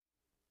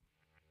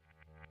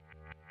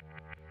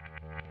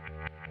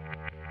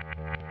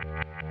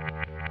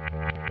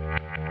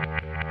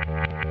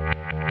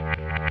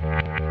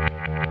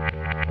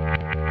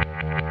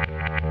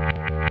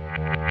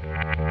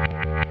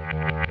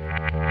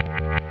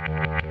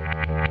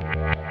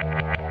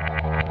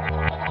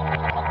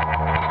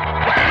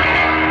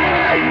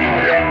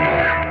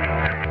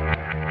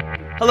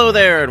Hello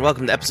there, and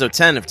welcome to episode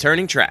 10 of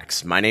Turning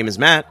Tracks. My name is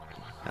Matt.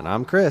 And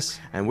I'm Chris.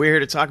 And we're here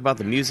to talk about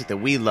the music that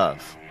we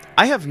love.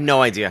 I have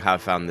no idea how I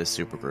found this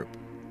supergroup.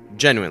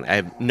 Genuinely, I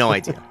have no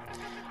idea.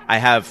 I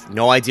have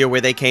no idea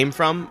where they came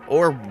from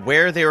or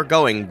where they were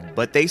going,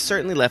 but they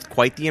certainly left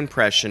quite the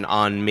impression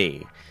on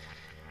me.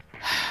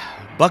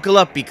 Buckle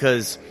up,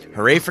 because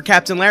hooray for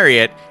Captain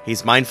Lariat,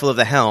 he's mindful of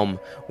the helm.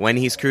 When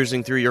he's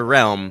cruising through your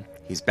realm,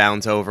 he's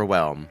bound to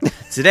overwhelm.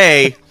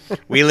 Today,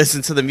 we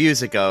listen to the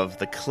music of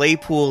the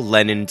Claypool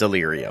Lennon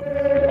Delirium.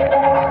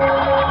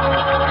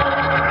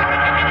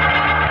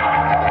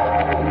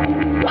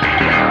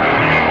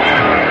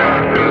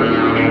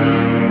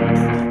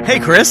 Hey,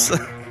 Chris.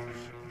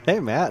 Hey,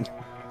 Matt.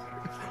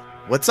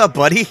 What's up,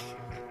 buddy?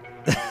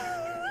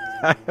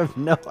 I have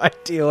no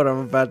idea what I'm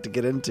about to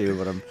get into,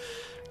 but I'm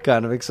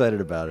kind of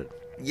excited about it.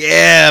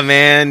 Yeah,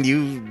 man.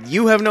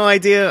 You have no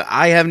idea.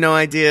 I have no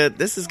idea.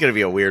 This is going to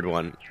be a weird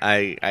one.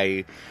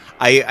 I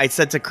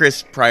said to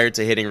Chris prior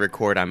to hitting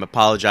record, I'm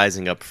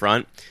apologizing up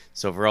front.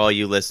 So for all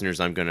you listeners,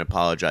 I'm going to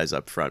apologize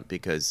up front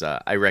because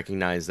I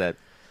recognize that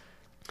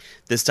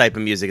this type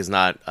of music is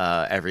not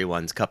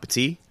everyone's cup of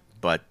tea.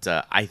 But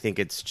I think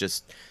it's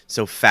just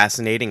so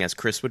fascinating, as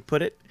Chris would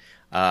put it,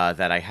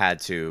 that I had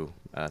to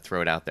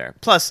throw it out there.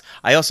 Plus,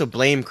 I also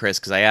blame Chris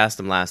because I asked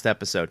him last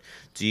episode,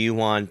 do you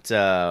want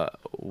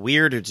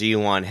weird or do you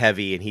want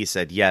heavy? And he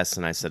said yes,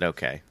 and I said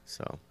okay.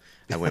 So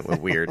I went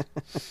with weird.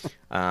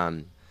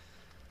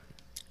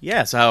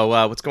 Yeah,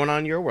 so what's going on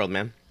in your world,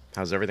 man?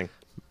 How's everything?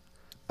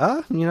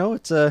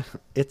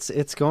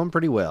 It's going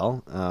pretty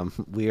well.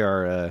 We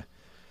are...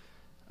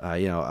 I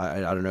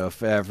don't know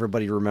if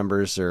everybody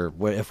remembers or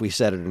if we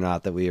said it or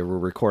not that we were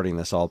recording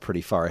this all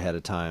pretty far ahead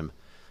of time,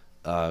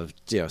 so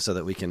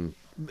that we can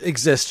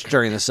exist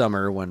during the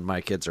summer when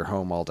my kids are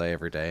home all day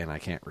every day and I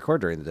can't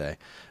record during the day.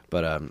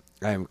 But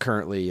I am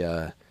currently,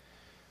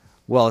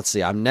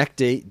 I'm neck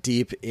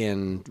deep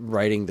in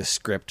writing the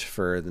script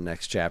for the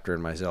next chapter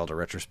in my Zelda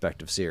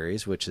retrospective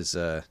series, which has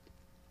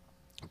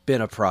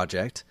been a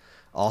project.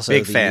 Also,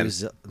 big fan.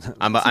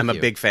 I'm a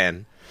big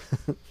fan.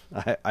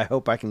 I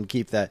hope I can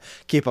keep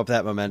up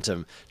that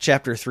momentum.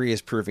 Chapter 3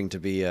 is proving to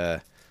be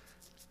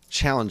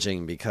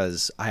challenging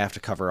because I have to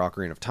cover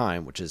Ocarina of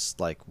Time, which is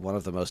like one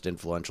of the most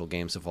influential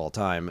games of all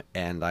time,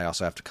 and I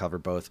also have to cover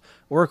both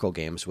Oracle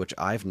games, which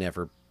I've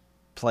never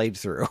played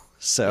through.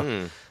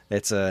 So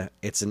it's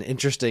an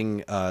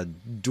interesting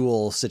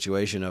dual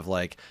situation of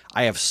like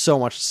I have so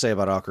much to say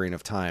about Ocarina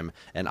of Time,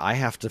 and I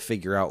have to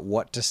figure out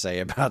what to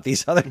say about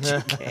these other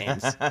two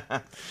games.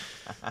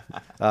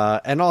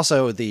 And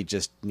also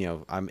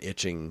I'm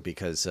itching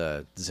because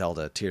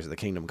Zelda Tears of the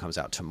Kingdom comes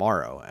out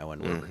tomorrow when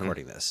we're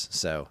recording this.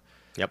 So,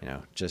 yep.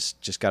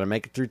 Just got to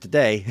make it through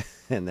today,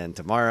 and then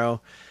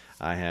tomorrow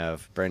I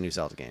have a brand new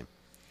Zelda game.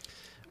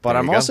 But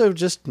I'm also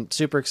just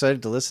super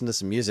excited to listen to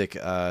some music.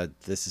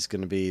 This is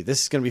gonna be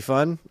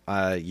fun.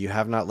 You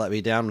have not let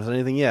me down with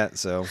anything yet,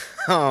 so.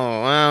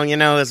 Oh well,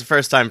 it's the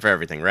first time for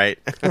everything, right?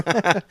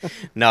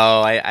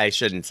 No, I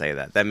shouldn't say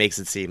that. That makes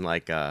it seem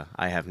like I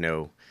have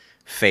no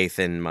faith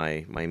in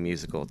my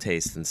musical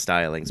tastes and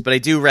stylings. But I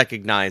do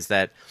recognize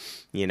that,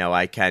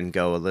 I can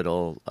go a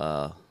little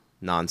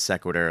non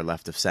sequitur,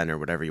 left of center,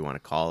 whatever you want to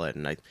call it.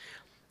 And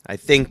I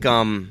think,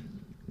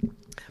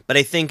 but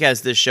I think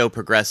as this show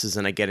progresses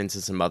and I get into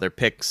some other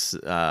picks,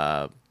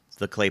 the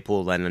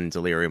Claypool Lennon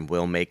Delirium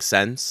will make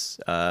sense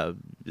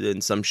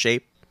in some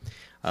shape.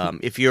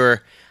 If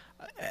you're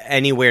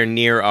anywhere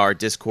near our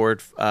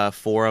Discord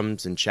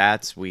forums and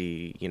chats,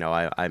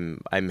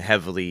 I'm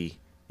heavily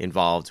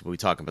involved. We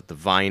talk about the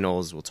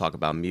vinyls. We'll talk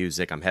about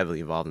music. I'm heavily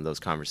involved in those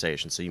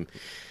conversations. So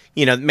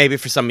maybe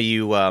for some of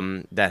you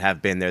that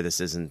have been there, this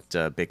isn't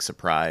a big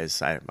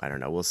surprise. I don't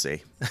know. We'll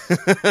see.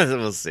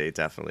 We'll see.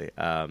 Definitely.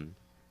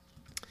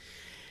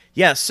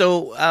 Yeah.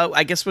 So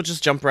I guess we'll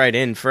just jump right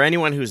in. For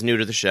anyone who's new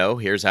to the show,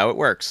 here's how it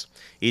works.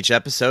 Each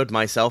episode,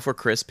 myself or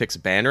Chris picks a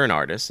band or an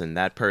artist, and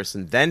that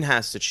person then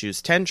has to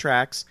choose 10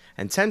 tracks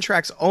and 10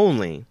 tracks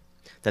only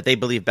that they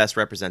believe best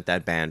represent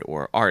that band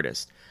or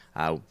artist.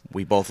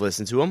 We both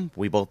listen to them,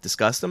 we both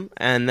discuss them,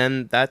 and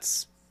then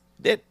that's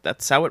it.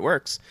 That's how it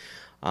works.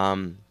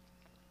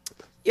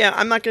 Yeah,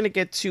 I'm not going to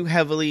get too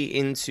heavily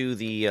into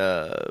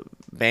the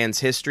band's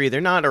history.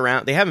 They're not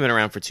around. They haven't been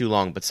around for too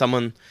long, but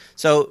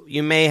so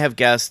you may have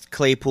guessed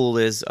Claypool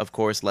is, of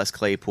course, Les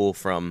Claypool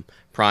from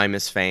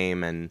Primus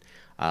fame, and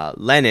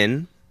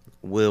Lennon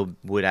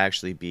would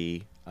actually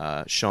be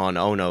Sean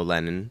Ono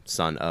Lennon,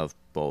 son of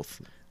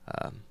both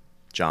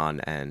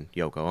John and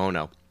Yoko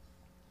Ono.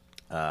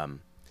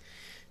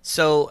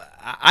 So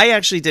I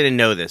actually didn't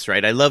know this,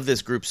 right? I love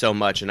this group so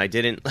much, and I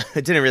didn't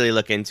really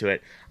look into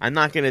it. I'm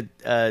not going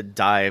to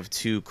dive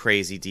too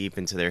crazy deep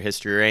into their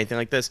history or anything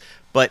like this,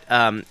 but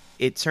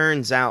it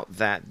turns out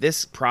that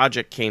this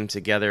project came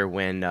together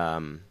when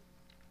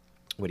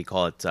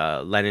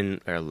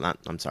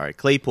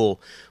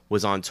Claypool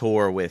was on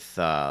tour with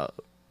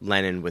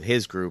Lennon with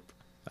his group,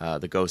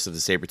 the Ghost of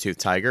the Saber-Toothed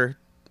Tiger,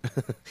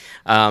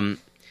 and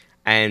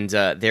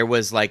there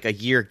was like a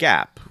year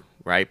gap.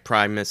 Right,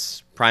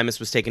 Primus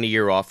was taking a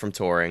year off from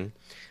touring.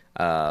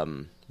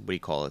 what do you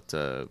call it?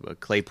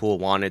 Claypool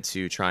wanted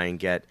to try and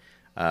get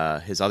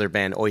his other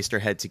band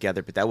Oysterhead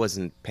together, but that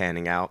wasn't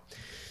panning out.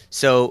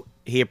 So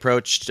he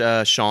approached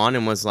Sean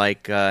and was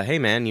like, "Hey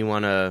man, you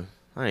want to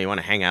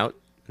hang out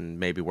and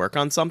maybe work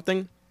on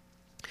something?"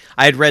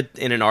 I had read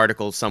in an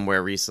article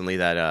somewhere recently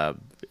that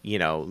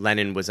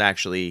Lennon was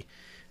actually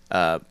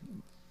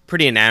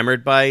pretty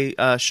enamored by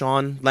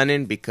Sean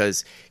Lennon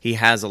because he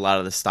has a lot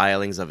of the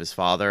stylings of his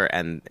father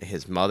and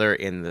his mother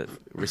in the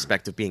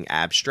respect of being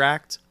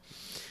abstract.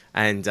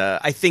 And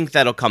I think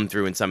that'll come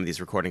through in some of these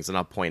recordings, and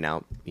I'll point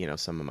out,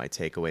 some of my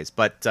takeaways.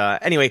 But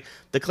anyway,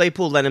 the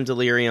Claypool Lennon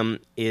Delirium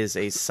is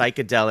a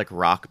psychedelic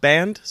rock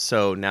band,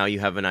 so now you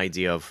have an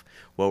idea of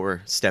what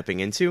we're stepping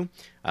into.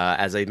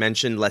 As I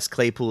mentioned, Les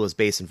Claypool is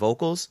bass and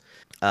vocals.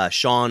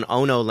 Sean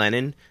Ono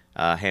Lennon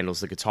handles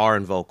the guitar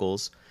and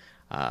vocals.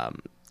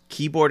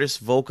 Keyboardist,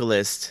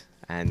 vocalist,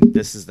 and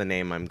this is the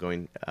name I'm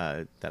going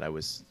that I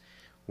was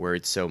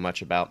worried so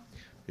much about.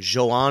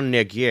 Joan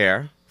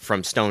Neguer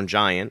from Stone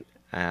Giant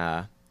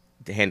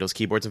handles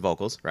keyboards and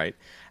vocals, right?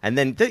 And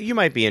then you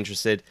might be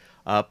interested.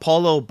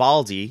 Paulo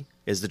Baldi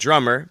is the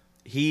drummer.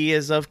 He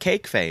is of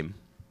Cake fame.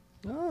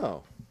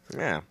 Oh,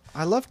 yeah.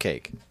 I love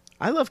Cake.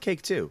 I love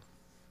Cake too,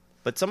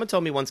 but someone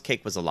told me once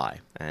Cake was a lie,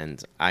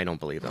 and I don't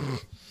believe them.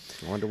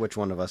 I wonder which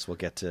one of us will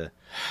get to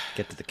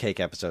the Cake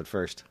episode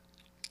first.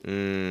 I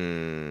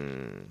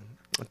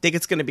think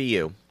it's going to be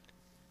you,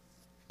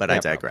 but yeah, I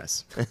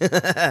digress.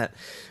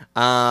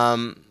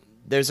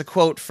 There's a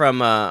quote from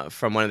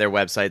one of their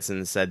websites,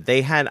 and it said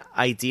they had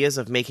ideas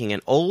of making an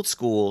old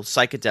school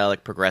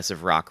psychedelic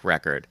progressive rock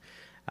record.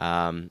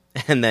 And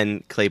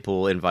then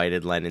Claypool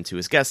invited Lennon to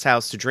his guest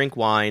house to drink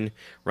wine,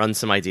 run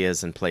some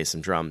ideas, and play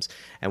some drums.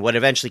 And what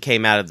eventually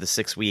came out of the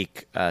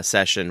 6-week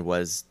session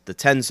was the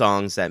 10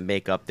 songs that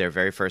make up their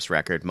very first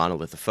record,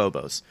 Monolith of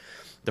Phobos.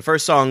 The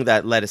first song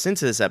that led us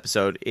into this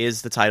episode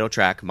is the title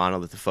track,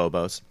 Monolith of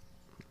Phobos.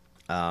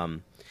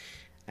 And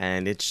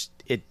it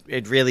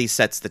really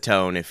sets the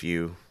tone if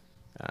you...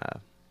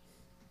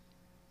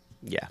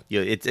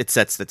 it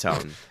sets the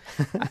tone.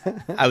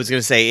 I was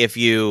going to say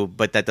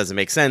but that doesn't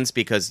make sense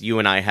because you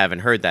and I haven't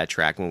heard that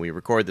track. When we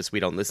record this, we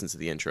don't listen to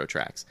the intro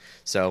tracks.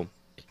 So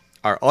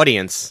our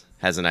audience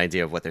has an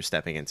idea of what they're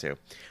stepping into.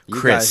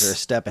 You guys are a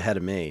step ahead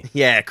of me.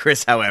 Yeah,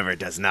 Chris, however,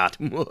 does not.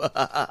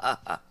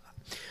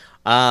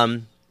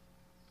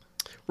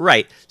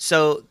 Right.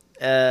 So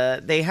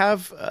they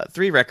have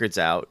 3 records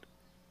out.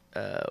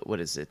 What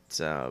is it?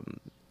 The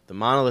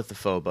Monolith of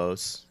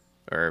Phobos,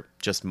 or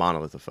just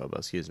Monolith of Phobos,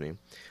 excuse me.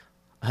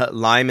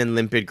 Lime and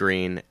Limpid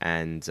Green,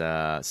 and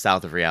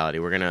South of Reality.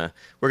 We're gonna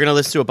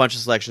listen to a bunch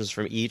of selections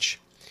from each,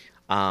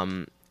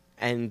 and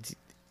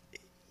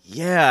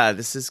yeah,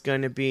 this is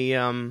gonna be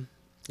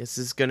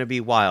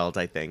wild,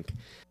 I think.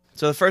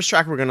 So the first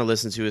track we're gonna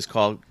listen to is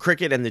called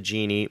 "Cricket and the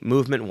Genie,"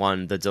 Movement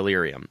 1, The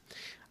Delirium.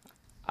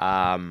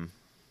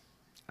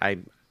 I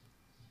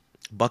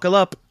buckle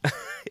up,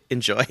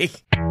 enjoy.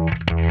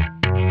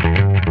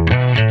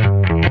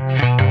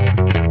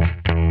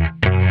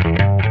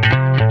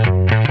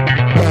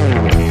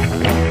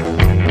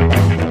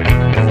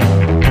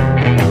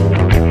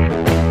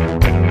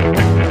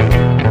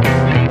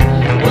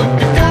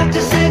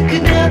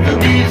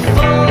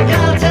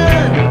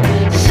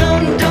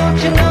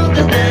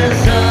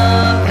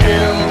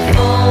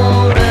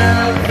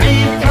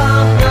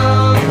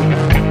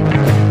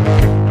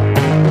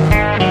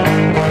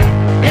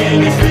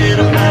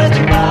 Little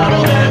magic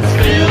bottle that's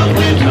filled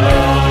with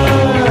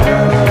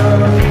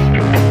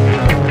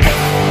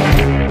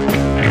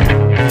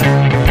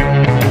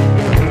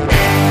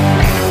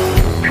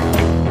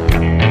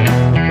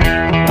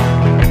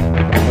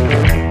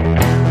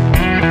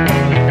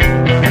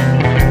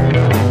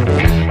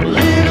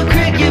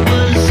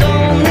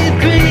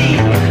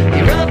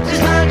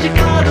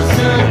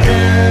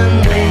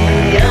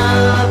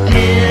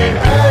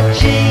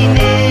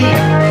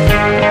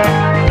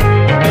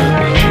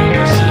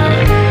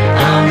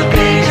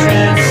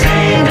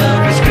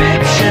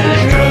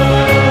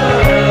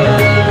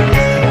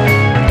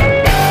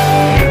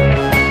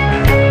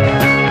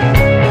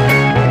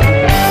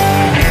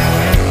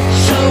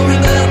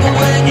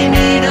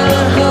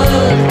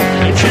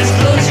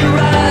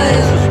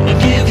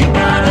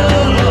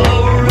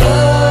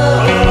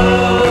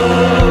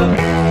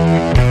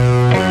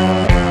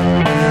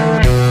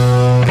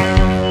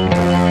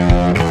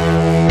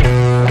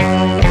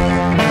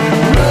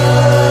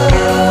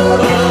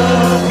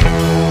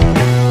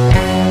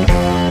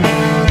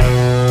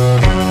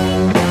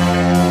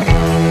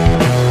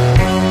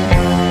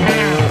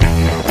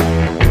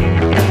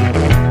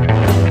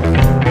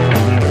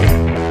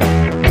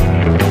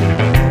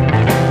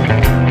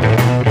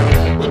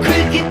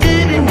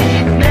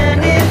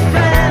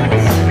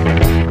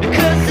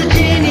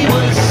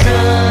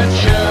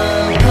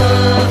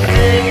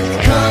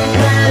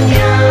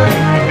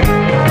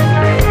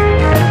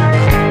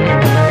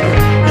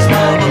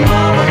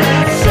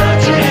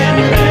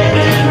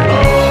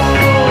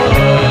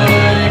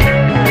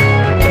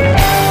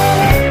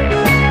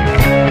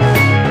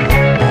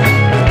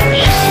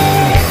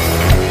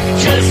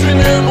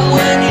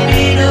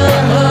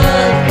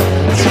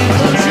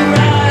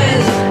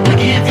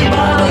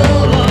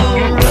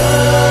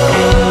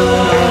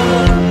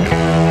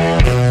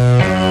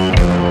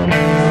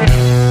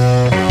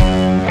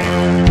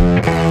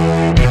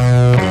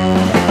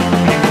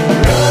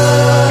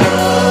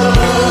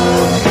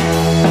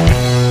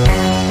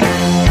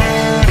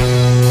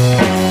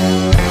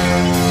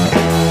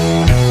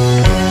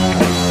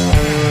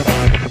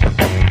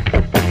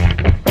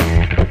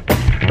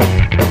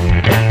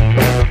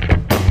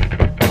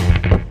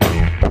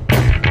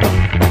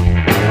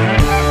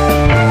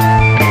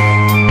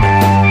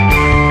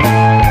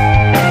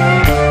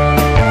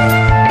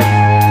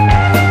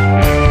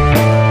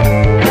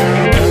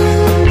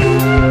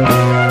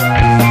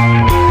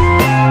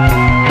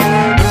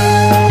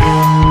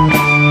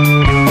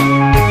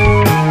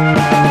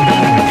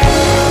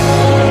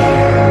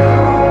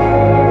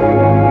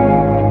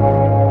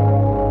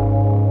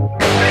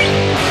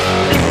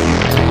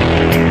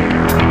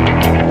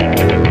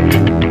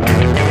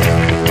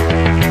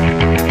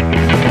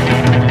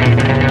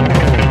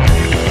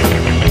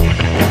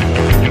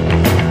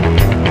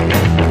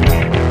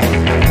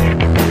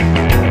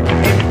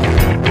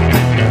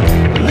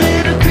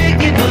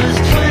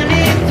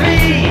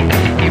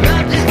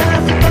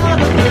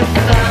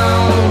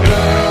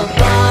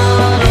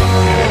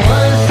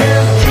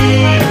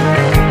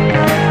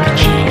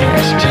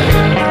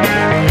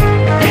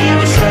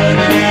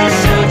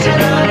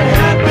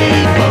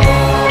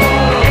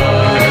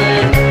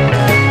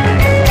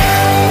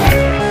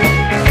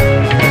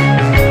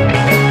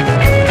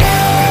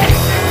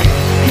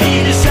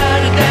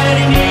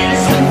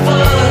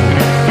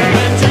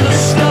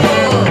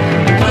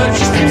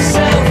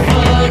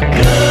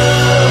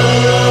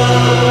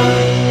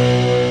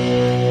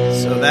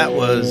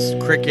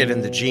Cricket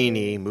and the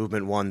Genie,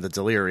 Movement 1, The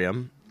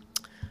Delirium.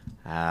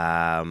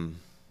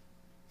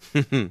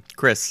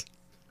 Chris.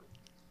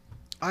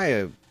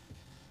 I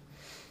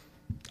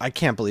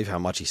can't believe how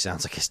much he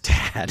sounds like his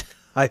dad.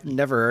 I've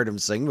never heard him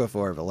sing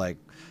before, but like,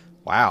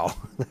 wow,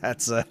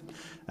 that's a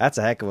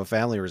heck of a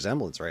family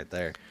resemblance right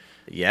there.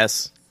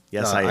 Yes,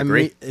 I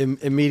agree.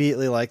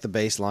 Immediately like the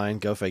bass line.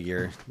 Go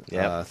figure.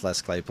 Yeah,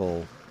 Les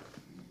Claypool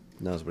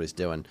knows what he's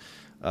doing.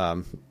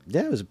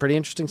 Yeah, it was a pretty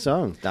interesting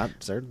song.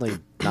 Certainly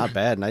not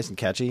bad. Nice and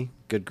catchy.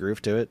 Good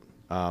groove to it.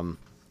 I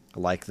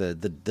like the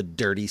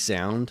dirty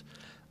sound.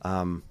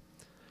 I'm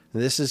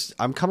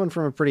coming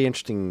from a pretty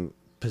interesting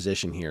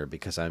position here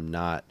because I'm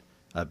not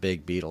a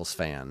big Beatles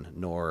fan,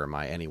 nor am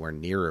I anywhere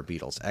near a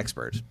Beatles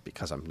expert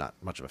because I'm not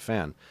much of a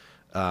fan.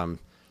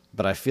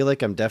 But I feel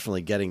like I'm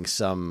definitely getting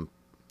some.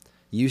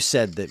 You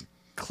said that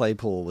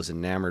Claypool was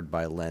enamored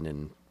by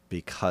Lennon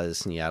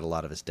because he had a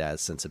lot of his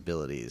dad's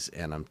sensibilities,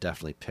 and I'm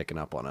definitely picking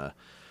up on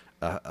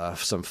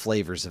some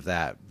flavors of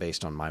that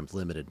based on my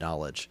limited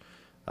knowledge.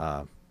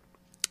 I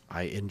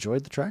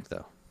enjoyed the track,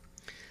 though.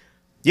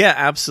 Yeah,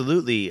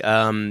 absolutely.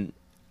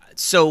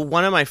 So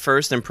one of my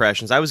first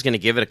impressions, I was going to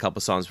give it a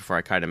couple songs before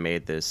I kind of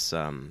made this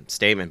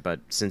statement,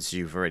 but since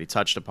you've already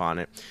touched upon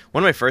it,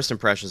 one of my first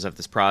impressions of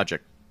this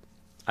project,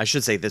 I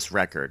should say this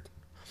record,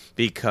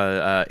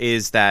 because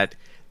is that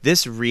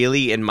this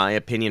really, in my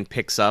opinion,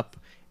 picks up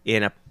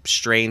in a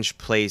strange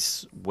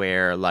place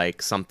where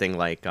like something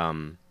like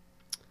Sgt.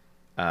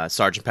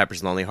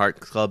 Pepper's Lonely Heart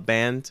Club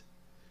Band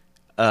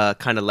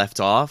kind of left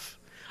off.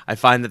 I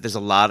find that there's a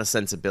lot of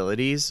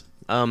sensibilities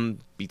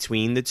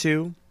between the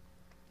two.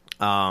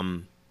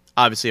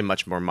 Obviously a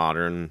much more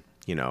modern,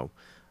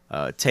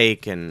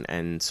 take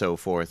and so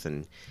forth.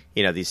 And,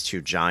 these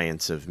two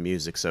giants of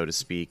music, so to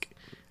speak,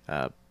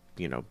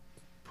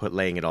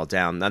 laying it all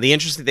down. Now, the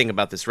interesting thing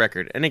about this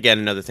record, and again,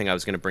 another thing I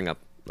was going to bring up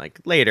like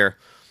later,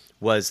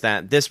 was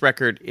that this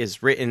record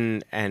is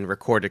written and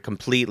recorded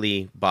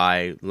completely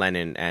by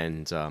Lennon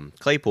and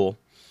Claypool.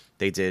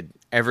 They did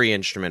every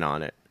instrument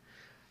on it.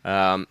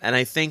 And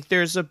I think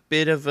there's a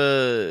bit of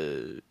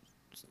a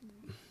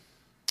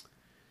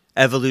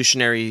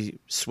evolutionary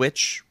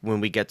switch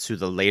when we get to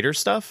the later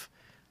stuff.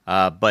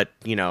 But,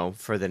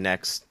 for the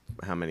next,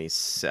 how many?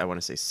 I want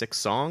to say 6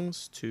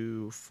 songs?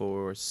 2,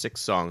 4,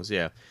 6 songs,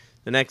 yeah.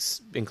 The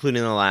next,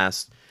 including the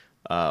last,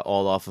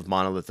 all off of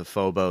Monolith of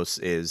Phobos,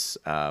 is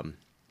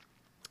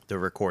the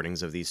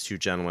recordings of these two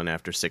gentlemen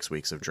after 6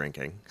 weeks of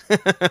drinking.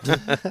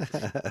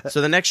 So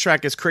the next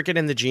track is Cricket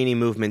and the Genie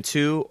Movement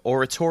 2,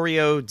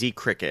 Oratorio di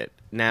Cricket.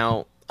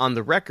 Now, on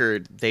the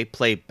record, they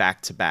play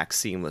back-to-back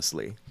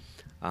seamlessly.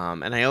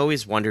 And I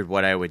always wondered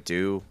what I would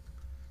do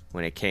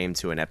when it came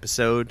to an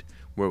episode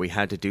where we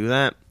had to do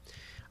that.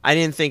 I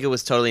didn't think it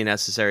was totally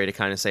necessary to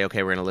kind of say,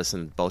 okay, we're going to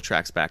listen to both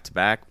tracks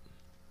back-to-back.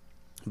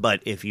 But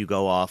if you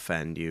go off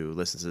and you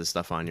listen to this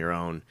stuff on your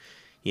own,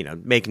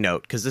 make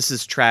note. Because this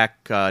is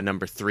track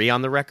number 3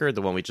 on the record.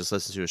 The one we just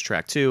listened to is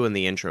track 2, and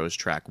the intro is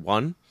track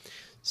 1.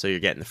 So you're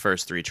getting the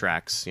first 3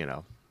 tracks,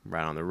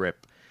 right on the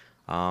rip.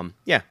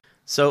 Yeah.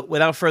 So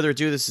without further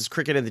ado, this is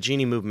Cricket and the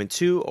Genie Movement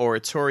 2,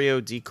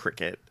 Oratorio di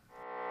Cricket.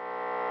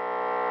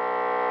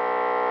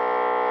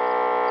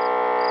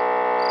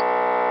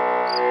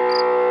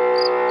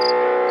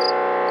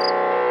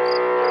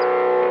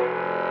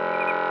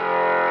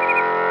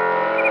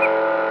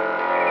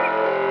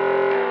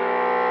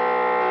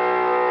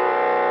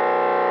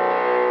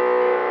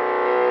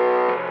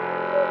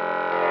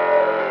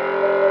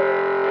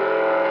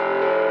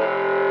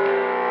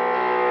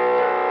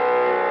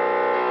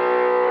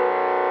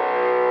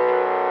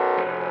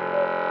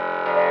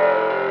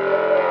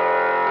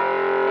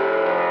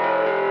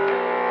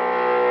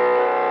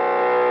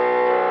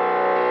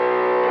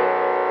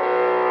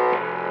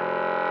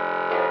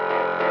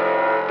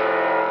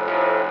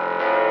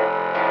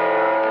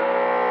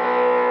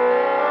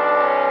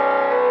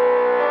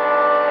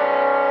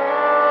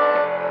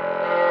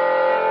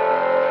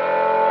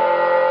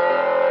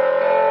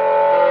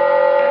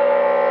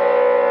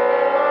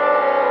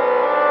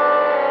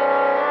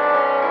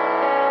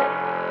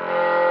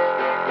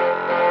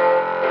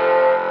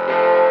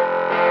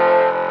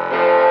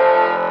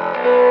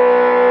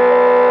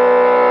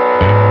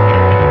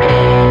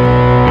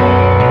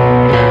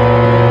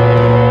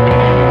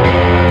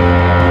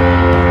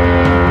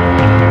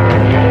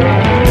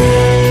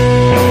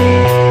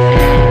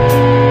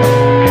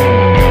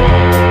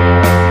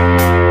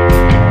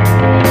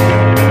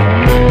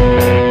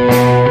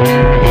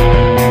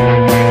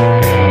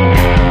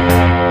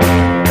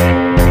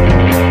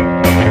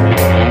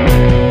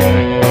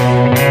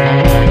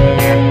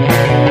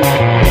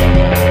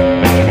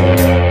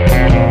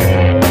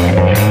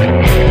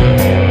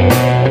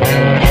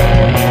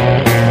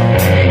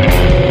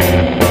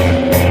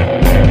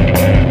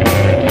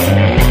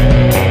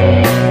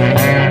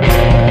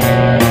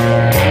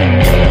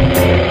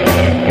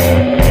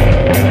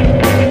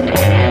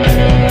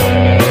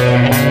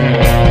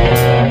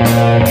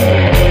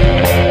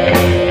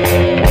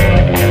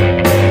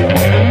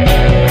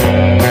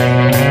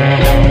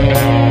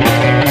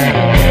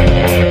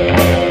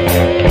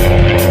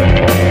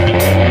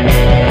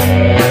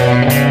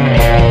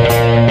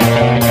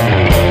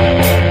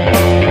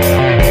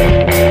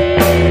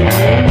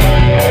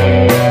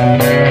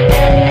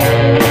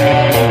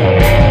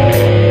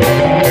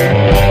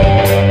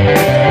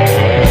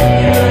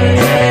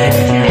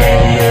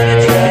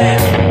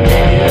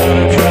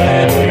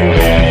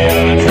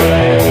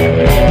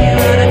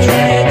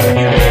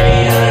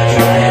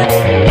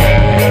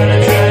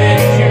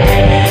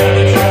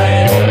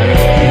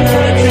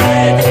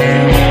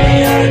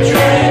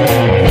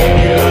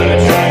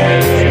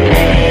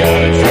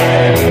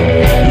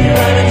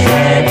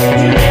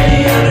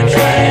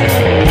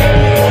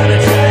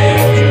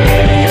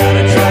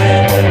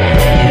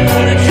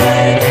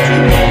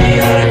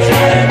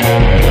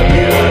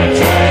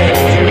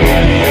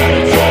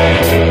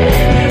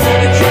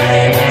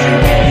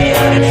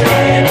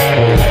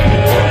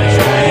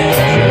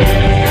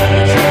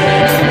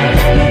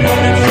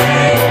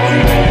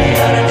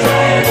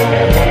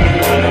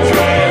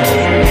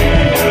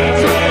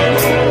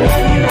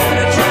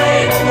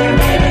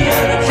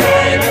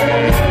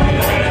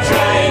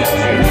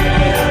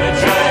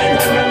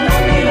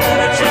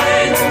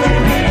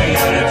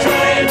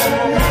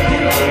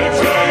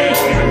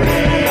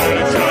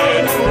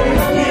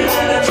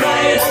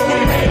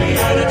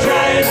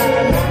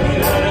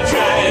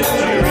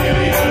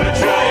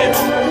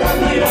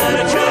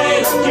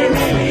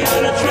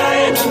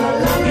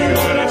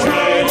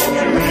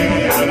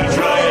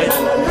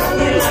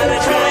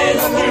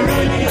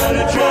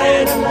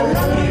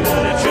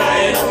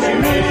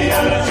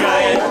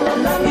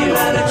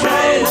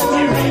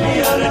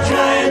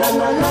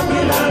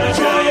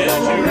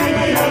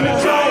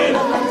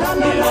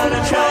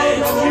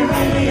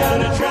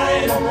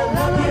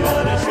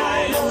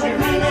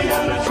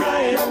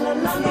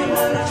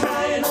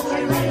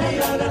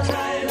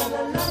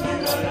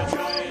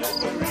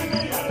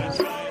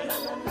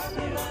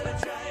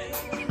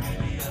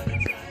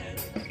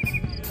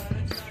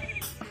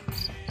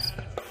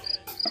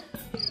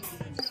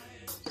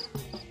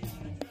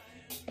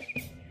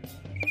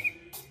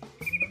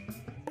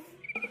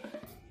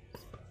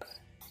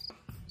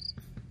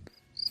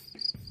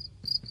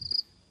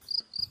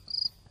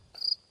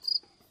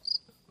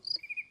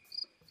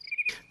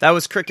 That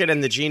was Cricket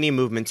and the Genie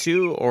Movement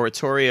 2,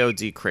 Oratorio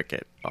di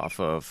Cricket, off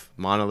of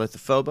Monolith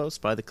of Phobos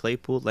by the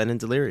Claypool, Lennon,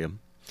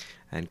 Delirium.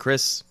 And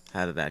Chris,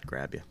 how did that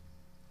grab you?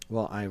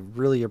 Well, I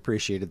really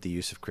appreciated the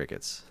use of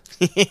crickets.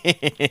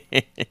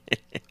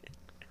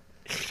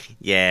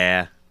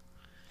 Yeah.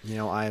 You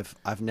know, I've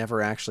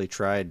never actually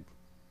tried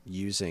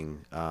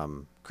using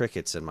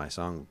crickets in my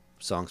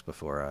songs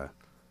before.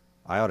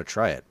 I ought to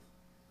try it.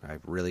 I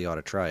really ought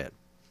to try it.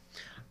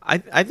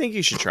 I think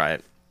you should try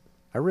it.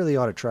 I really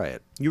ought to try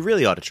it. You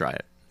really ought to try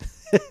it.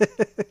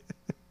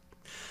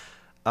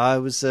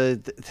 This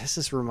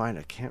is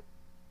I can't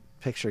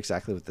picture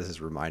exactly what this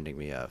is reminding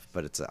me of,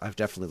 but I've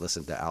definitely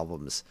listened to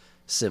albums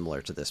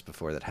similar to this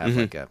before that have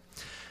like a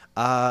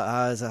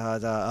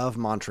of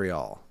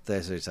Montreal.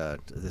 This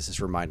is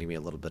reminding me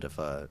a little bit of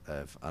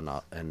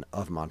an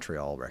Of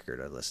Montreal record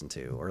I listened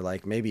to, or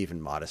like maybe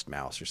even Modest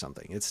Mouse or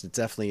something. It's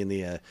definitely in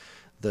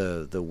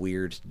the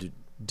weird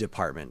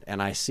department, and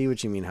I see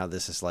what you mean. How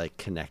this is like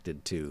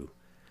connected to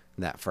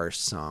that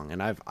first song,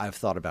 and I've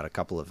thought about a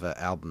couple of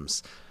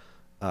albums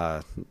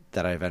that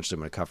I eventually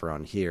am going to cover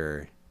on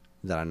here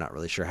that I'm not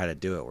really sure how to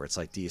do it, where it's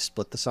like, do you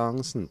split the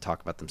songs and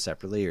talk about them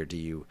separately, or do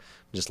you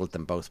just let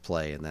them both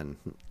play and then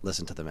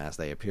listen to them as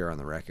they appear on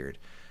the record?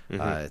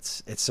 Mm-hmm.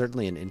 It's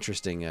certainly an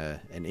interesting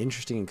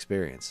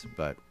experience,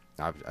 but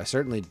I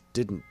certainly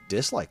didn't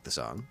dislike the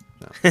song.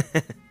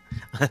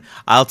 No.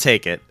 I'll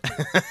take it.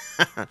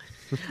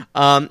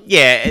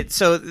 Yeah.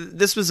 So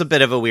this was a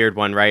bit of a weird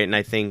one, right? And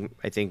I think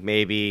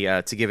maybe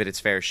to give it its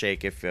fair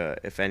shake,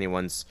 if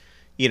anyone's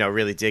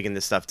really digging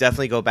this stuff,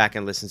 definitely go back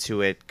and listen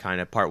to it,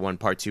 kind of part 1,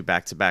 part 2,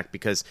 back to back,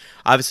 because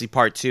obviously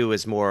part 2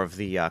 is more of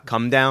the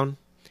come down.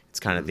 It's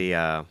kind of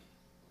the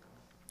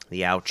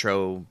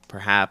outro,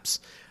 perhaps.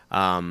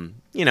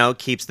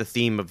 Keeps the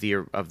theme of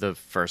the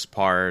first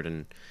part,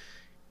 and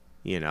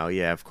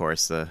of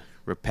course, the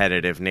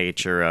repetitive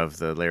nature of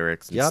the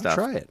lyrics and stuff. You ought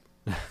to try it.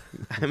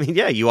 I mean,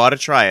 yeah, you ought to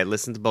try it.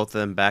 Listen to both of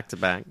them back to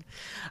back.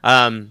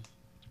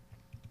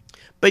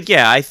 But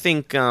yeah, I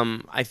think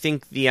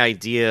the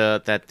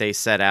idea that they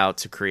set out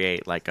to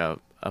create like an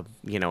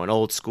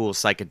old school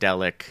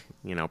psychedelic,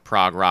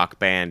 prog rock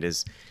band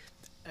is,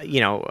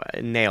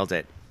 nailed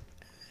it.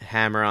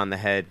 Hammer on the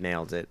head,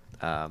 nailed it.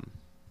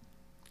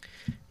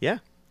 Yeah.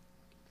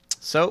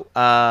 So,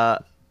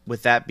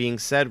 with that being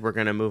said, we're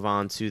going to move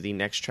on to the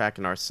next track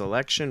in our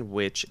selection,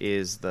 which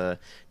is the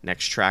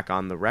next track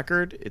on the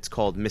record. It's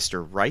called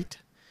Mr. Right,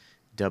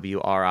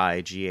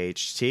 Wright.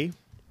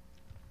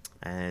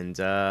 And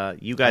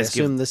you guys I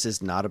assume this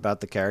is not about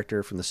the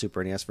character from the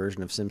Super NES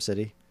version of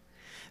SimCity?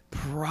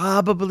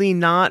 Probably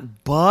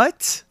not,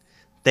 but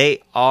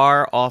they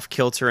are off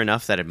kilter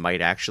enough that it might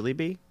actually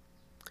be.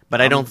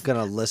 But I'm going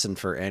to listen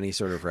for any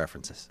sort of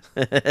references.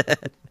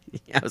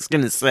 I was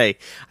going to say,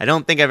 I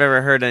don't think I've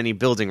ever heard any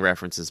building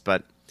references,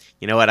 but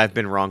you know what? I've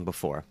been wrong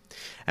before.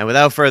 And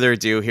without further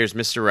ado, here's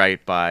Mr.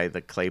 Right by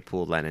the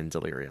Claypool, Lennon,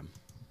 Delirium.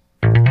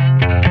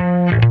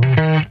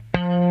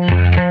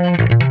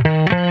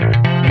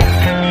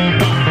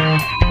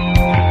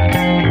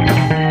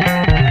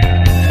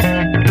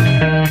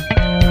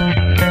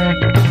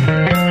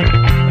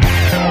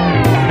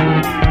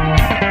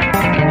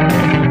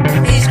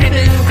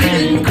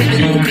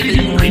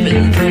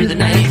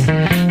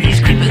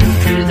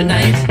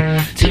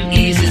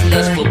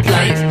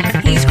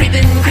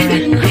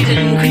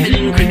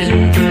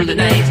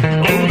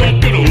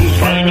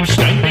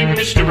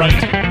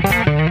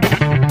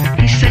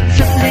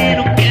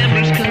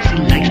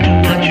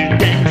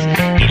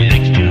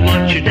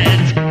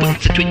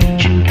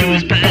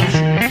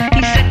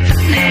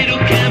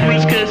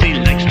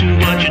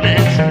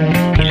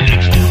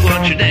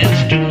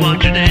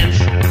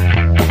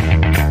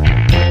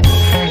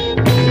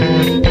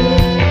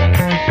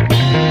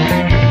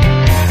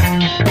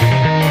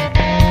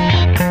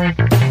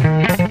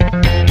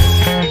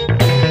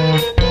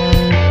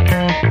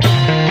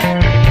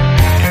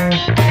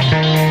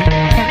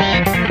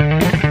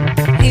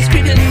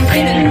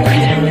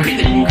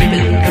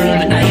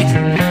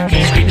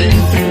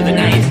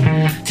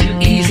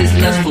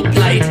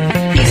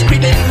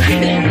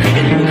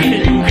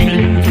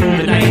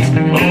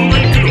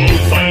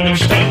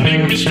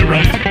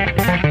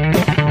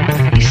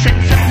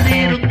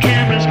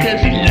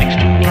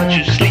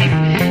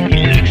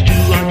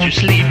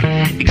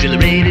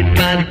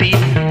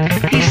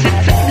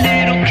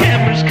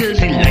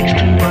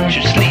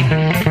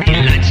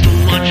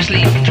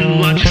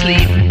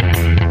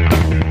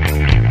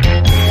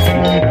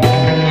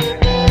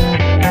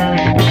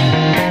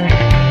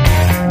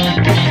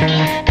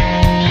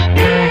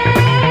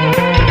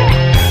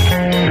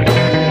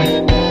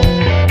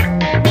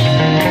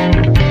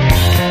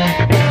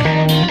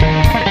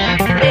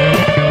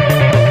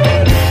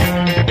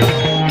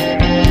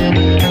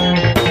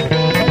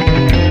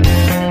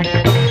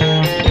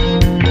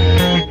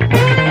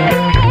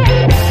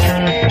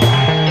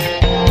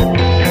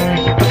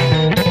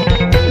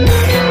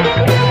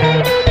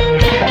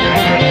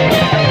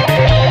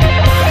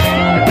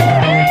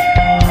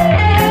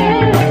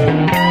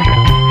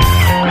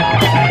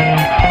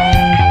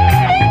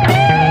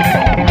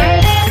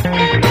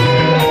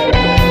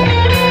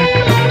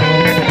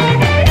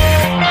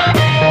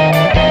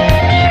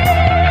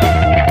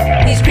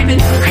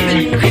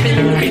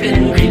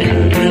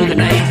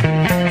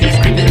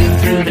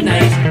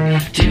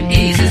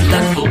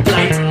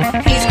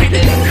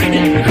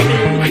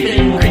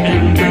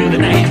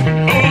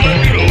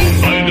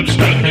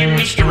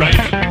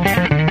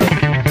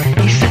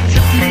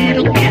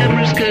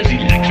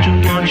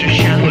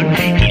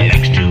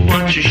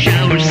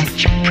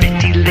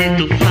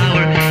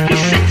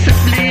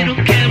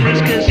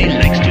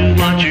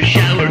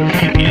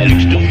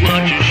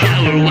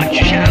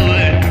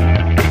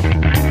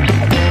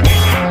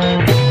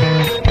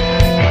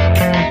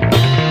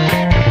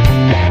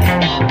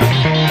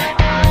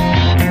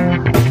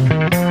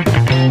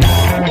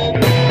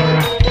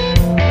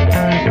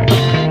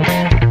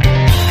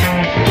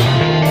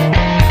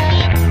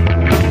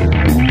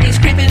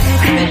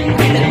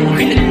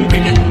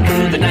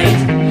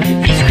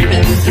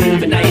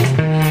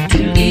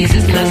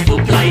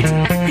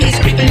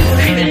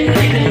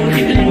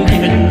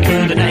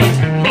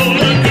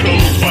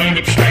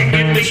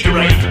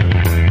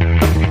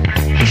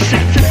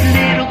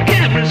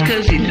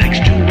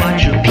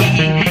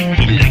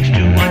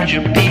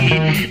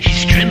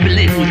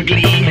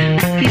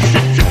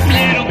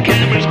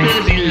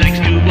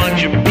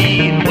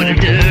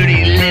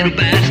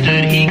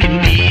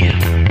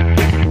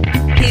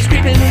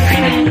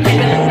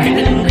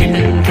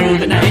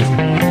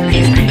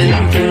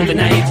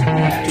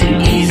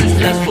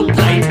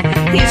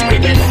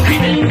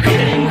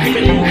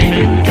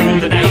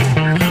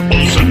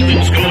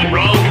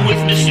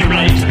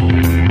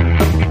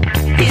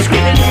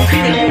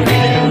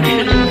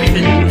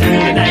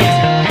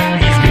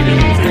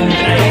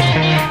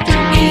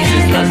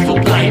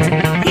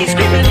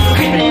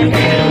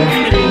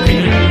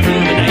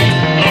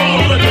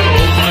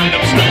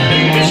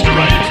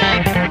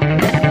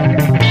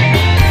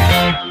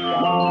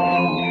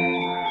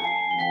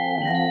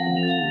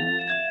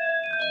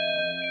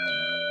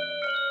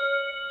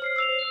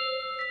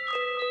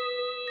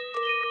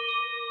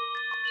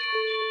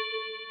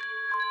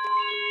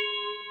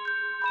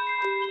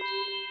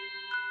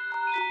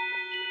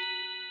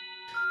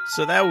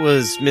 So that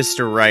was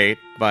Mr. Right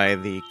by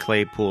the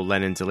Claypool,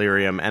 Lennon,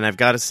 Delirium, and I've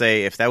got to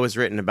say, if that was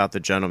written about the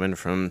gentleman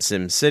from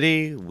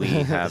SimCity, we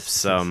have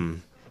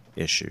some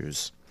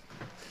issues.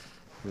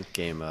 This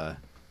game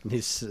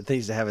needs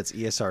to have its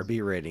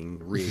ESRB rating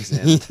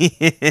re-examined.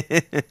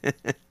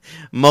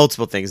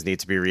 Multiple things need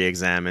to be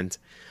re-examined.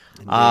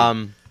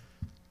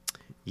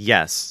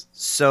 Yes,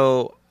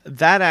 so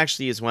that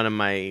actually is one of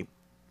my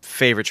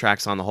favorite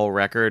tracks on the whole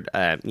record,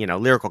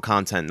 lyrical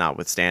content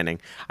notwithstanding.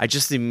 I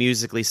just think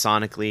musically,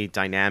 sonically,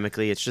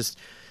 dynamically, it's just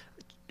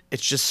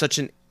such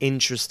an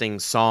interesting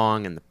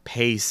song, and the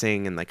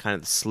pacing and kind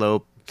of the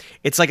slow.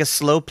 It's like a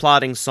slow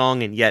plodding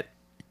song, and yet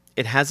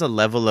it has a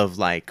level of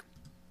like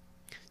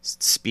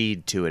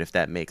speed to it, if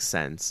that makes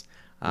sense.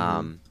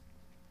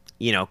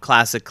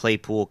 Classic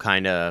Claypool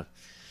kind of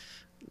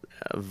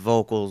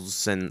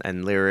vocals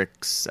and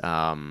lyrics.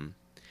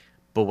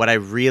 But what I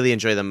really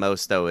enjoy the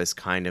most, though, is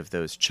kind of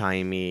those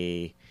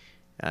chimey,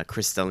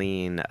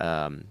 crystalline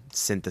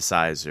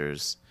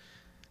synthesizers.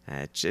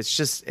 It's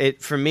just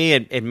for me.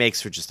 It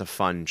makes for just a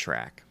fun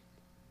track.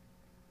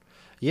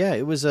 Yeah,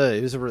 it was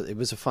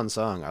a fun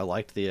song. I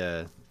liked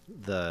the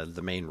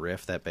main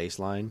riff. That bass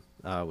line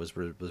was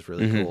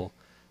really cool,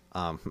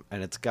 and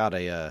it's got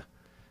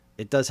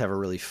it does have a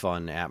really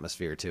fun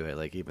atmosphere to it.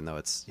 Like, even though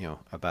it's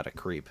about a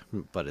creep,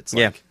 but it's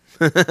like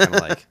kind of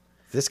like,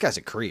 this guy's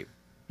a creep.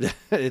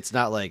 It's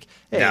not like,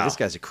 hey, this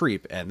guy's a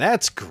creep, and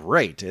that's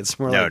great. It's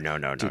more no,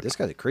 this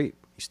guy's a creep.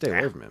 You stay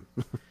away from him.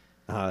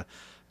 I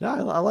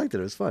liked it.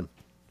 It was fun.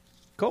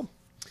 Cool.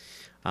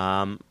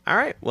 All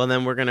right. Well,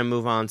 then we're going to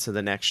move on to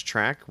the next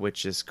track,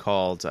 which is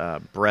called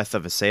Breath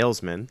of a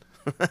Salesman.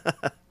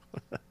 I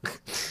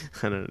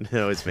don't know.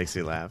 It always makes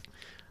me laugh.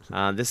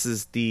 This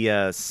is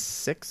the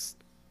sixth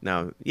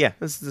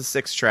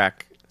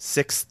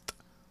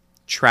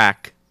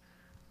track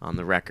on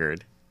the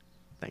record.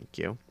 Thank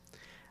you.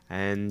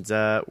 And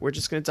we're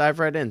just going to dive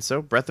right in.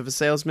 So, Breath of a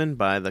Salesman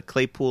by the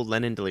Claypool,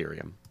 Lennon,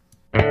 Delirium.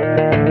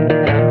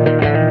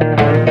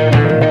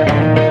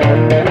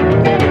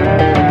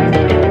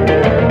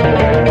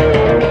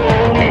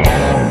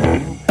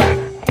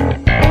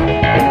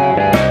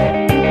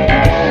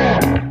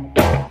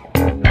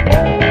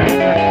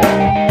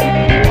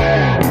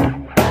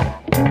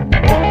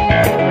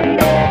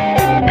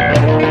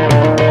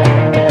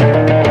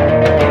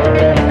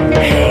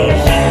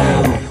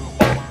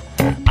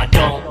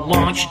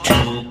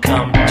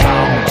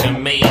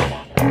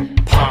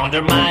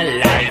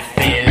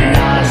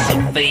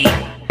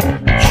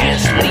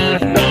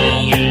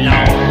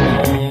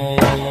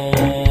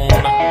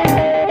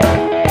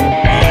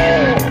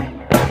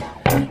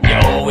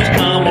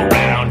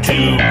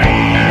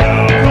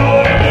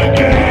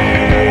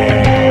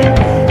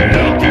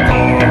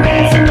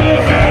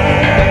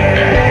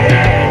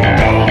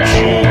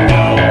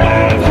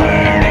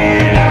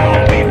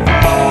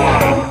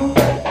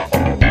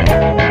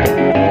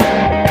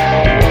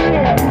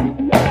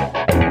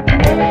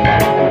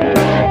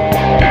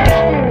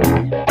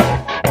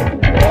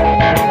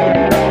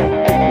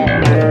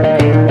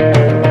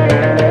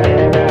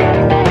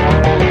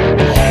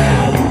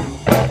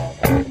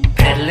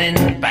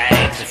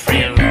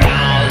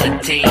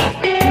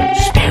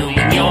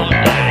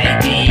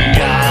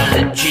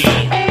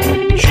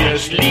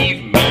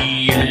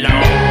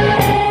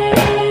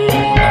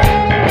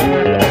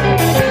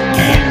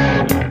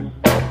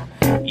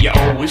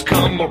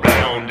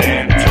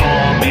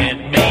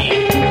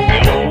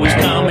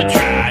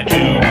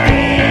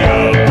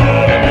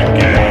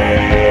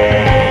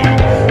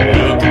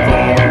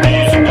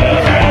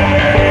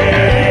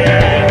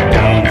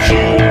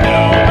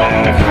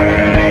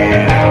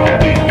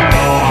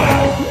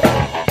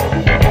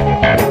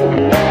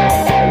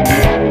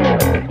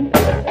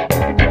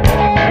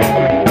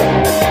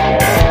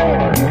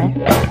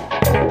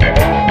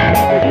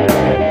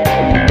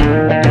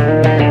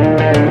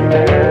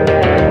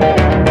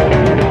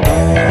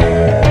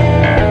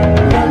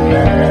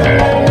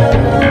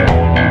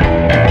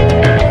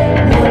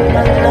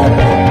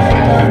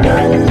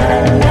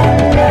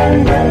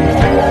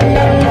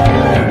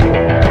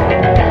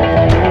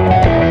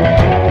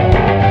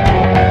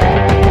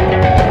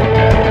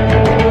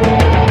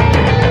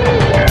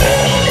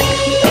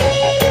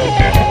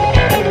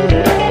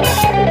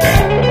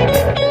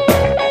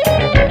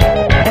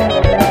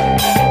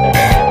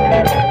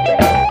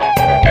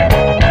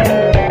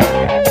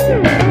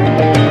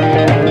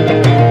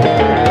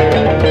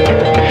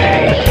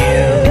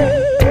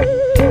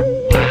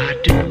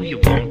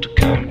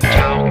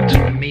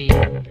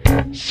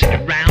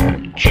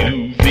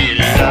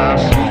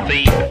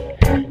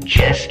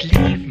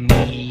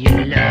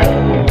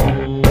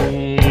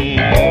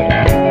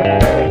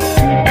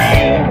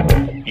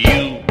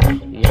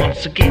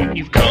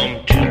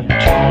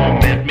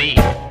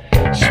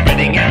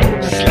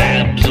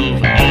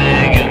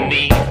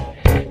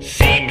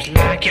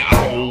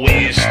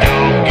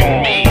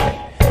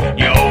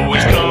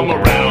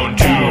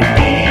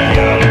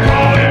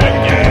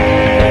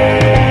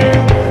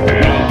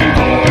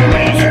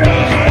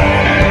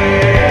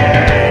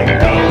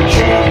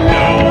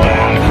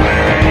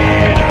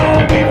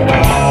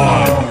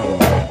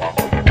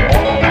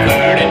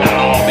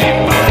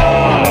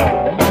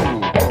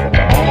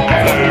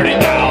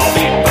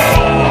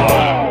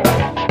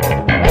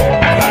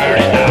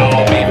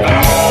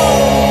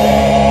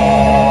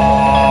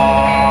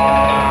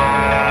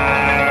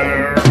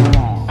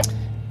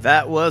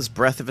 was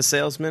Breath of a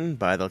Salesman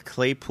by the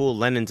Claypool,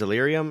 Lennon,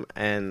 Delirium,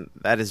 and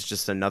that is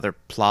just another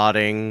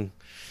plodding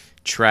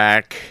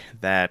track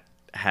that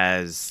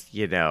has,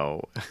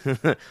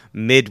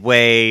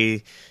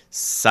 midway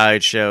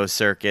sideshow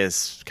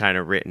circus kind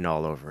of written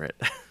all over it.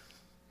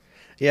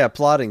 Yeah,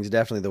 plotting's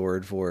definitely the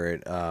word for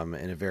it.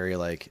 In a very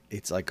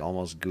it's like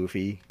almost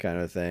goofy kind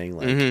of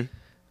thing,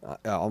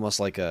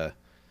 almost like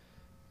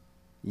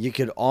you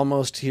could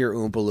almost hear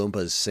Oompa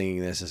Loompas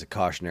singing this as a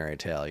cautionary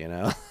tale,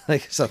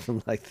 like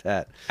something like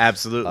that.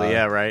 Absolutely,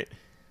 yeah, right.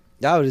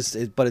 No,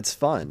 but it's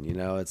fun,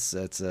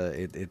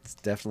 it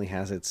definitely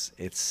has its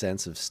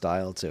sense of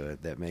style to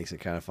it that makes it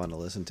kind of fun to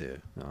listen to.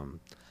 I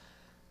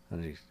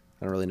don't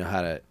really know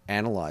how to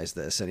analyze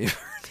this any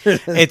further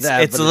than it's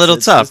that, it's a little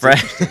tough,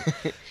 right?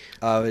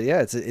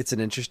 Yeah, it's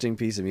an interesting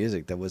piece of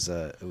music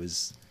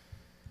that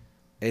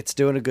it's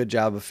doing a good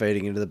job of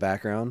fading into the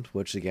background,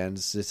 which again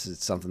is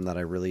something that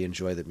I really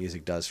enjoy that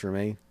music does for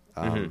me.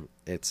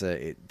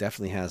 It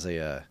definitely has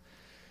a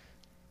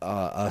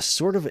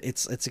sort of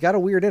it's got a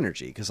weird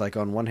energy because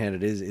on one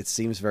hand it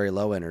seems very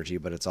low energy,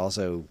 but it's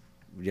also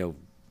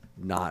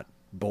not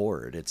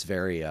bored. It's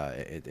very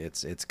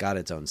it's got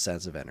its own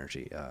sense of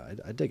energy.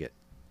 I dig it.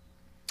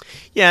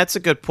 Yeah, it's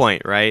a good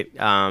point, right?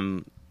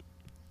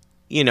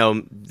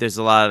 There's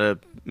a lot of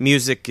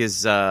music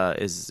is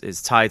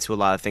tied to a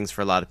lot of things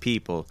for a lot of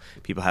people.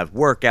 People have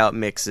workout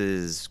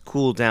mixes,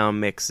 cool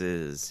down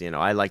mixes.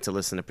 I like to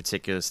listen to a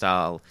particular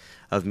style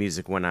of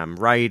music when I'm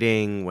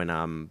writing, when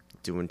I'm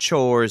doing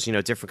chores,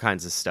 different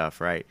kinds of stuff,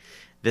 right?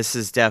 This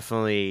has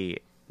definitely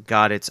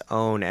got its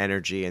own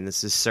energy, and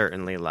this is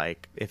certainly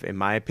in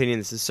my opinion,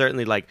 this is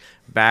certainly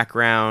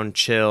background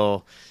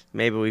chill.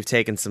 Maybe we've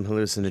taken some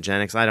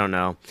hallucinogenics. I don't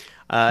know.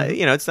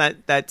 It's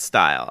that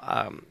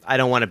style. I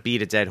don't want to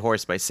beat a dead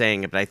horse by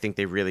saying it, but I think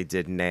they really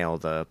did nail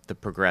the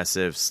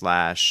progressive /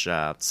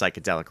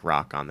 psychedelic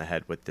rock on the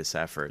head with this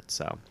effort.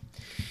 So,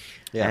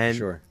 yeah, for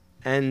sure.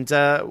 And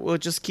we'll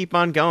just keep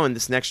on going.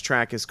 This next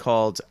track is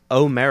called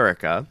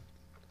 "Omerica."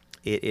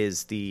 It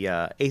is the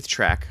 8th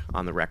track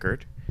on the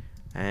record,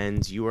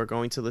 and you are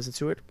going to listen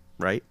to it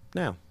right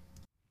now.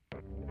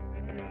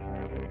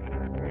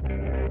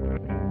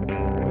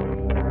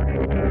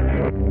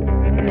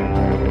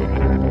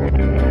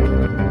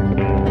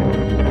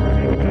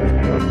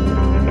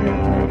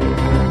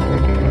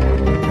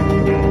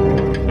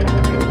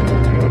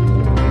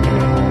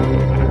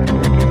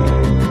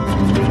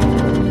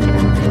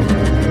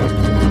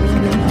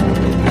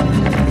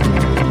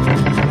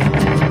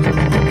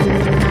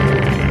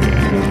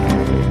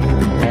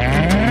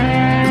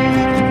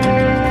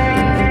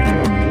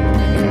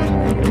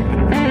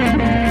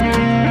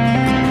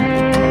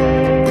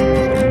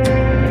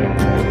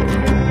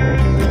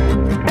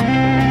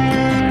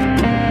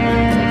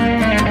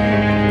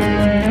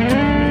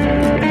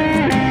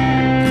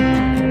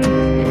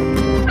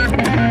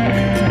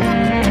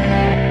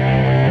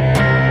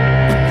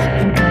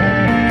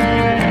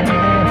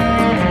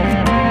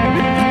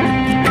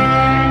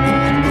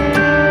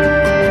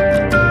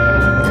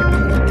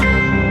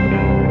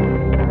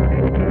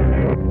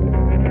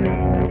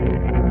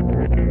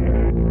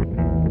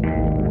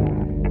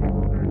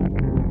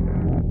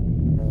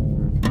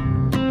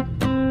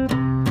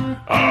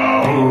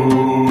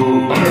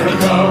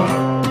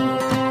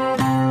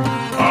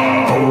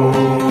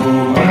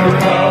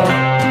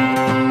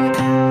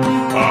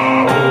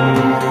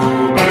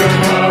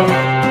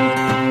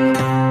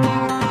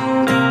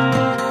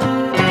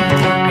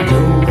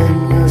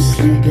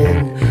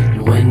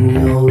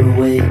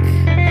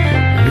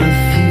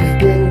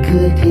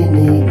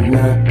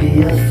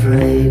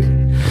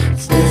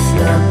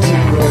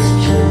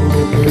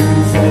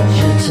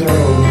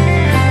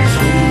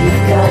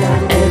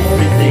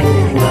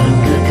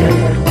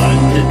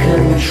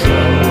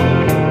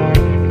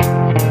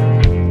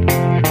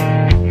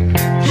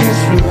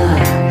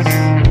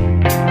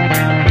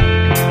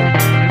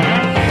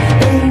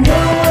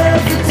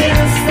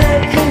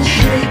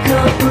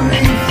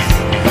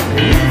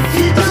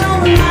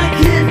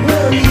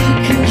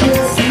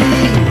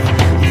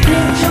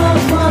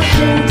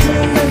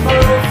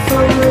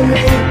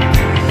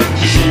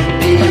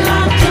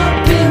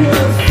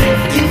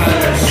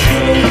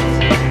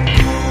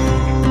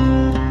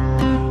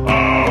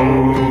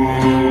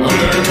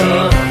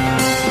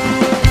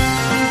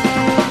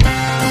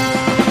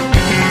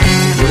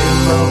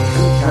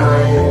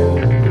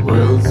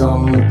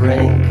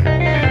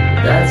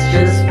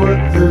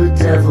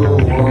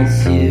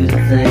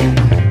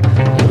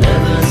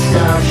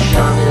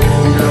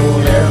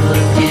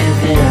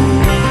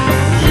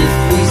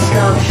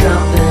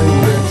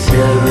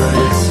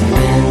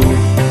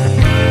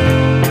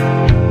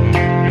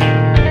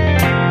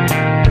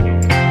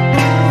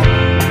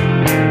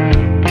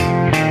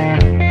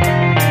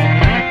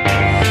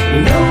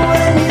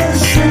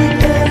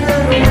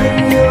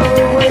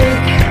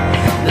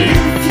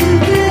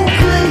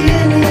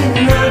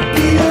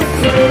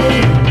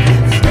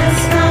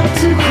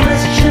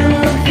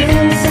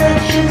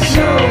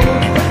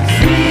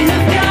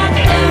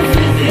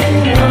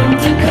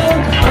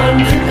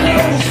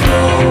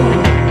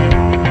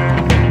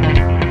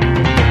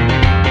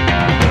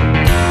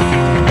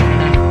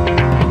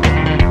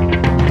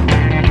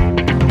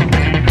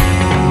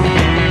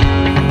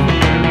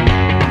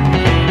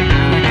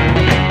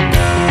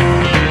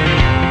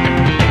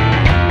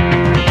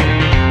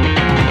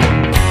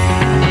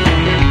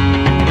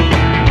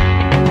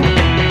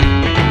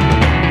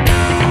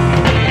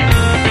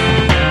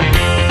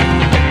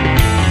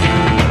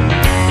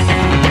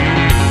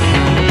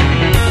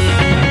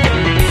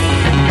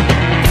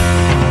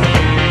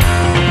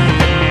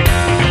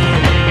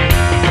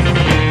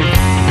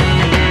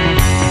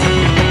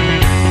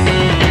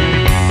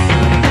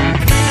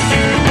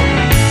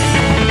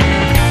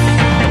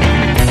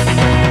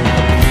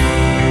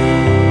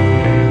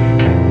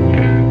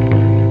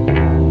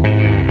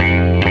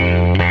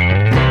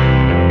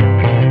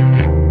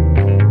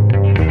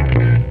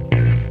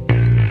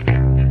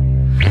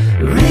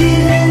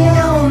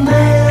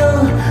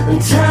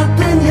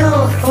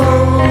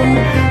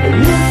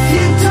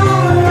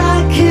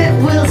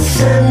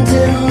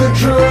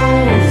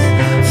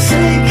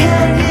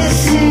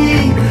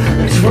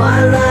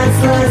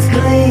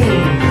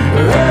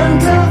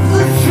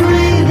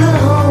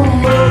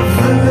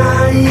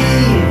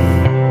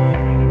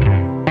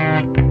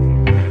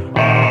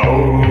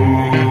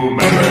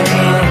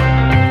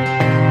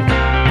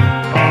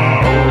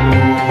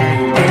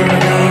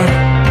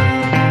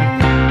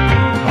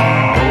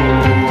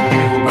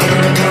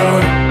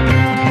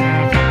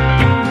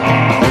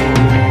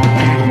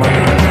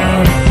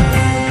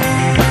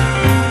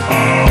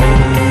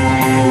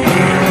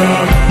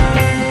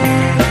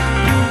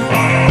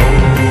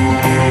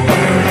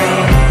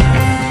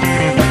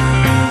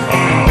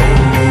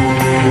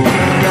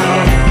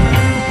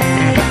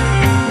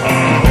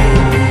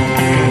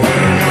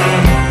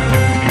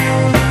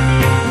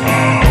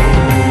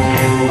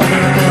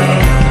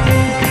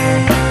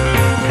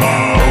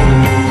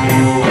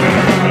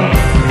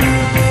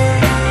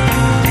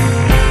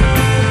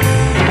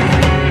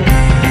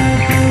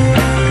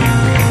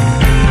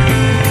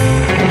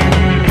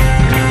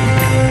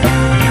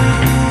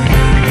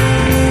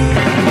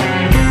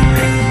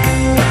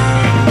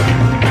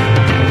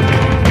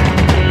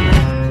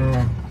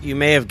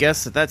 may have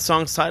guessed that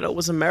song's title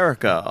was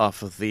America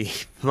off of the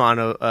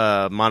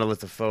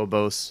Monolith of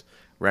Phobos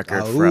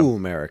record from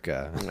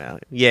America. Well,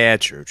 yeah,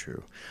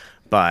 true.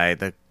 By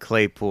the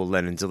Claypool,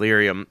 Lennon,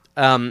 Delirium.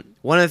 One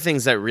of the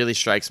things that really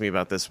strikes me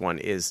about this one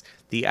is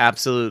the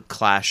absolute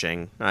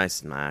clashing.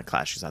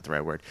 Clash is not the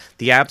right word.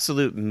 The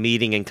absolute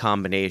meeting and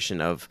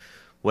combination of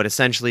what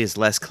essentially is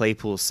Les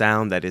Claypool's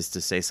sound, that is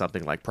to say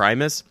something like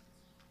Primus,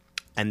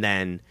 and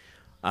then,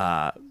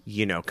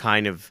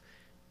 kind of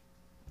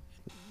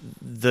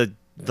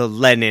the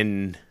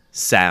Lennon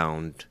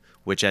sound,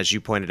 which, as you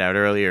pointed out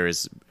earlier,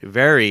 is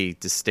very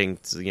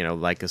distinct,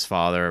 like his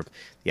father,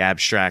 the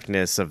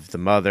abstractness of the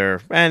mother,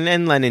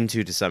 and Lennon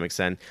too, to some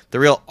extent, the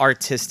real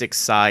artistic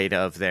side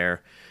of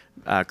their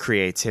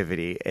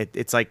creativity.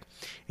 It's like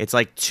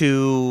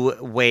two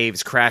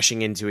waves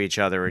crashing into each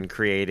other and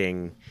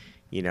creating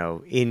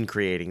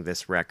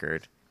this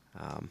record.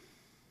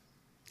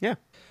 Yeah.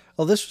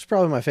 Well, this was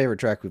probably my favorite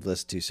track we've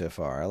listened to so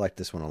far. I like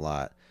this one a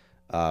lot.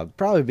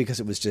 Probably because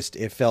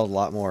it felt a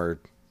lot more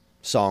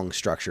song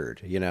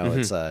structured.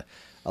 It's a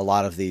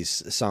lot of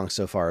these songs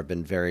so far have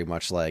been very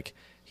much like,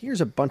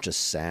 here's a bunch of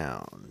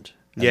sound.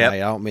 Yeah, I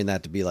don't mean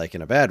that to be like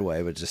in a bad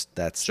way, but just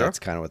that's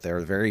kind of what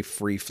they're very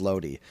free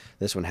floaty.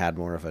 This one had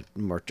more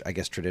I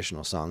guess,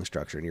 traditional song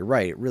structure. And you're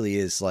right, it really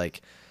is like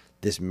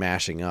this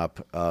mashing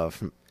up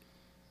of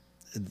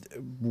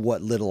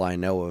what little I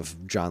know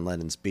of John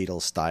Lennon's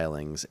Beatles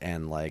stylings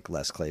and like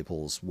Les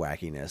Claypool's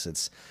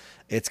wackiness.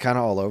 It's kind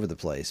of all over the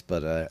place,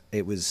 but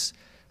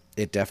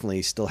it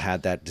definitely still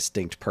had that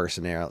distinct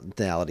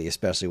personality,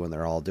 especially when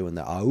they're all doing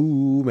the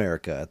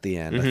America at the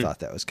end. Mm-hmm. I thought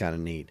that was kind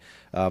of neat.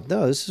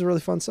 No, this is a really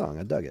fun song.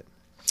 I dug it.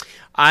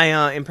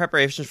 I in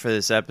preparation for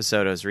this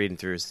episode, I was reading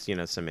through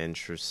some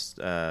interviews,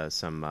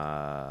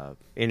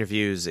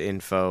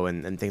 info,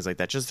 and things like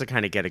that, just to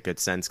kind of get a good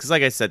sense. Because,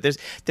 like I said,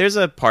 there's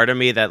a part of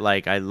me that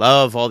like I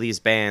love all these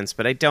bands,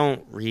 but I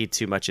don't read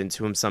too much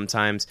into them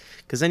sometimes,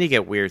 because then you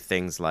get weird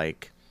things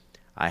like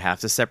I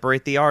have to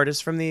separate the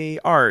artist from the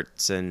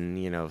arts,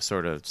 and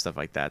sort of stuff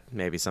like that.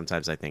 Maybe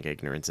sometimes I think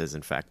ignorance is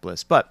in fact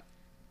bliss, but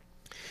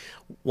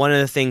one of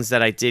the things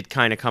that I did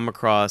kind of come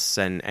across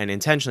and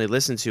intentionally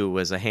listen to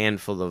was a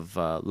handful of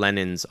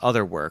Lennon's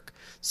other work.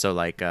 So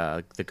like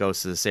The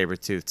Ghost of the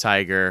Saber-Toothed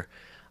Tiger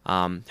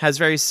has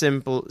very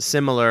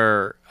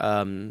similar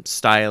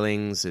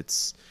stylings.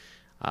 It's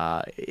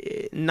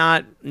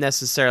not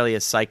necessarily a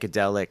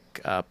psychedelic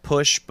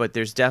push, but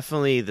there's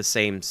definitely the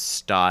same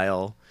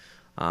style.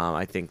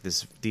 I think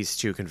these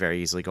two can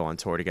very easily go on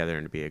tour together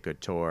and be a good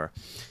tour.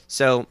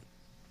 So,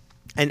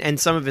 and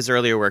some of his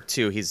earlier work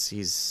too,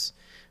 he's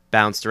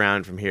bounced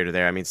around from here to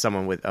there. I mean,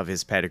 someone of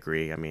his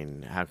pedigree, I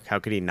mean, how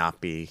could he not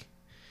be,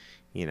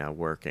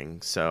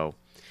 working? So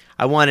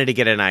I wanted to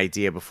get an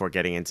idea before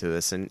getting into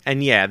this.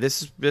 And yeah,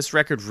 this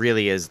record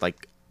really is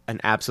like an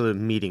absolute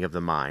meeting of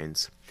the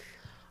minds.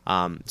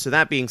 So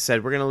that being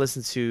said, we're going to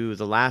listen to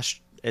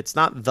it's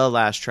not the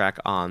last track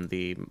on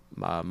the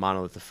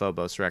Monolith of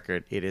Phobos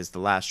record. It is the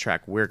last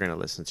track we're going to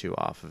listen to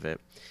off of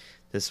it.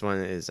 This one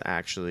is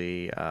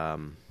actually,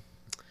 and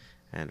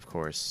of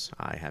course,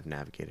 I have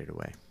navigated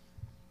away.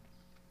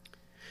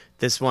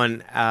 This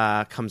one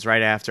comes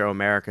right after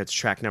America. It's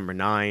track number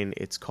 9.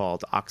 It's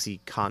called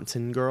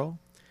OxyContin Girl.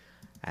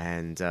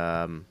 And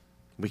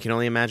we can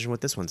only imagine what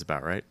this one's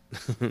about, right?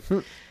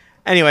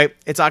 Anyway,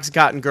 it's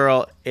OxyContin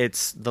Girl.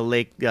 It's the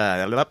lake.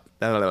 I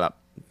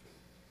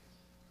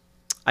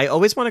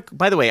always want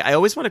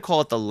to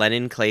call it the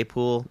Lennon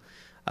Claypool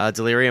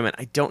Delirium, and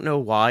I don't know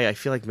why. I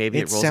feel like maybe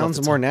it rolls sounds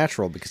off more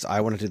natural because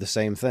I want to do the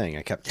same thing.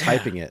 I kept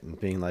typing it and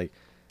being like,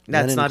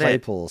 That's Lennon not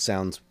Claypool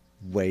sounds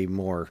way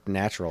more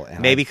natural.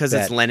 And maybe because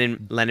it's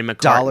Lennon McCartney.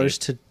 Dollars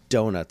to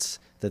donuts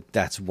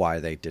that's why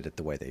they did it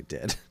the way they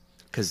did.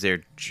 Because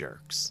they're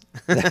jerks.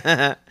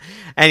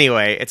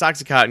 Anyway, it's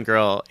OxyContin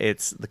Girl.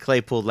 It's the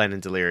Claypool Lennon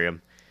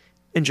Delirium.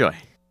 Enjoy.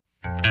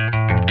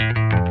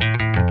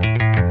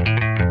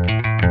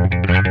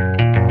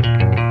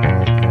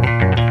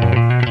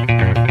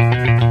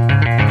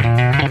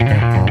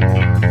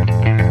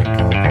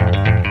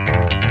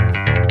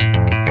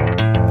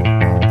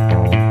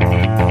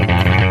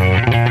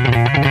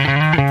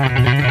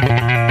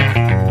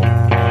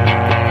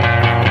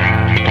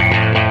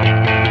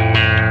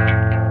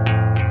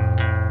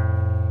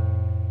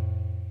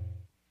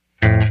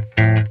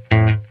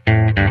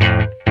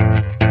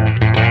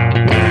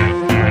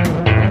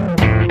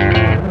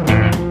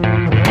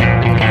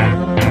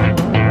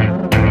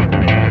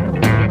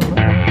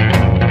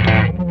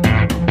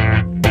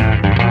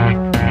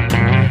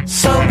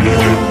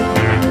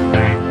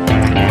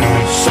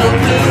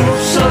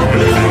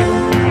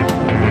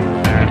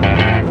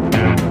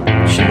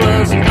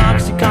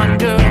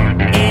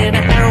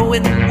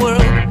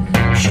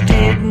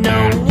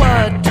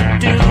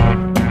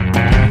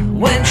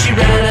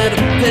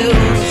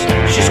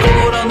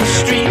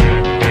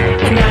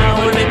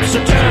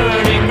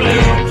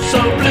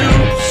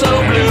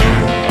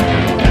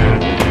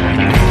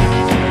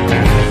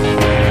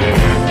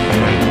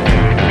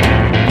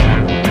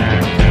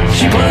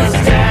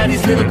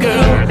 Little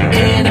girl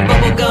in a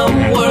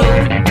bubblegum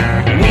world.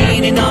 We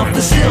drinking off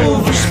the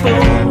silver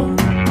spoon.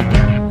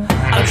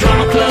 A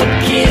drama club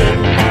kid,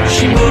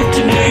 she moved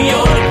to New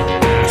York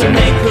to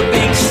make her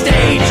big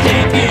stage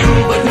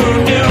debut. But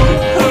who knew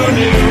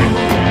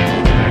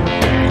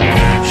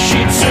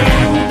she'd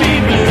soon be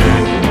blue.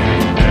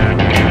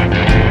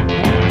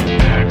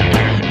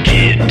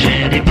 Did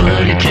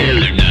anybody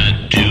tell her not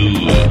to?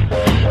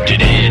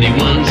 Did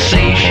anyone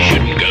say she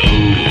shouldn't go?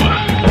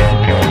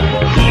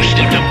 Who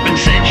stepped up and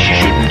said she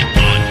shouldn't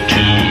want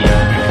to?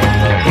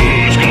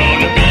 Who's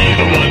gonna be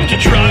the one to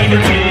drive her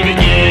to the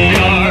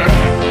ER?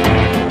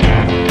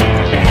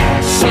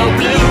 So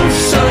blue,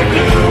 so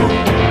blue.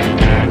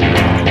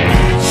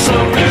 So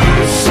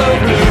blue, so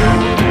blue.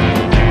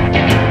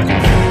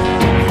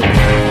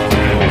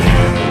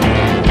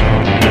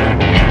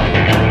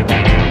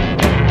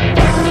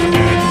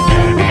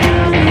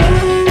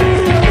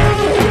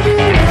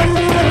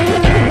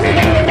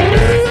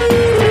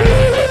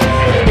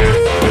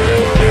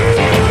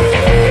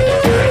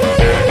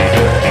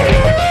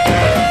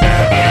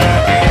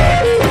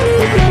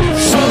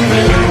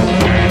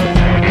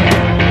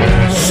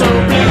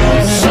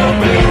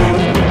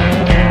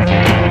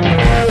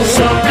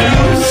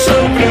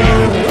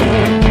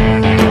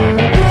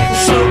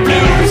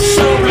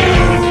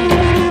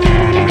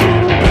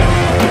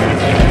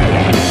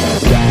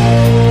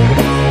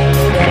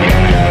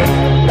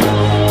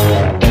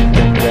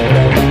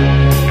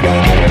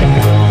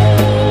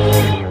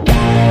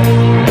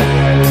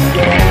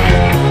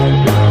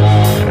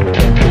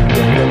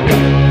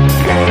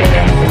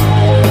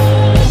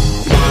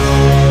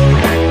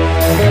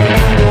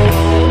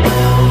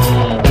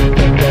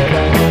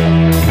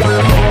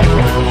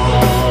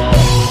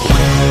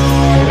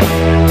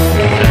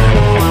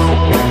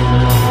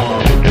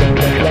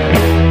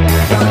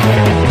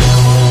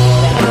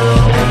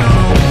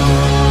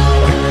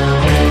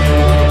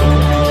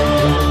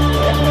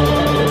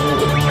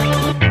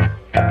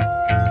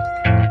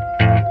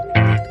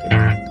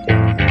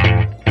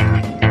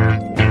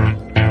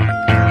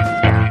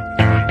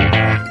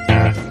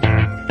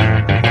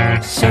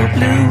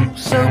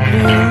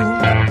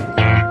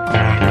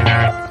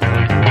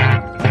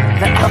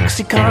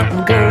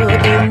 Oxycontin girl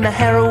in the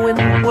heroin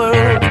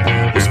world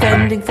was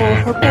fending for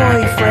her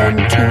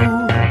boyfriend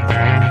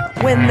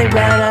too. When they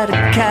ran out of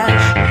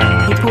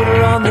cash, he put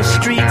her on the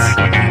streets,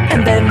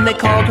 and then they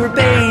called her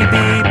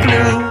Baby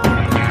Blue.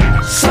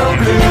 So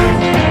blue,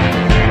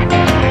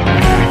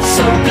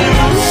 so blue,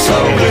 so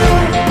blue.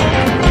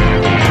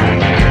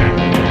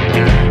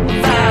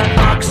 That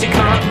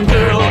Oxycontin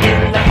girl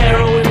in the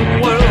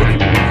heroin world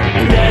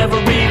never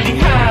really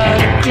had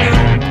a clue.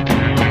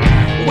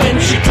 When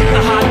she took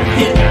a hot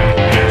hit,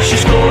 she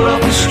scored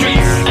off the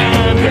streets,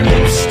 and her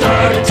lips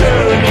started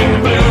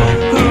turning blue.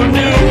 Who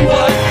knew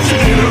what to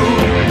do?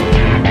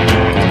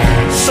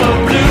 So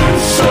blue,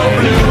 so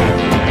blue.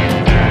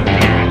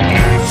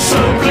 So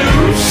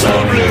blue, so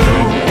blue.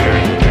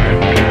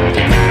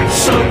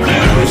 So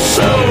blue,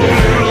 so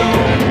blue.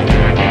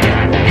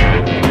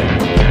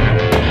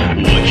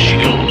 What's she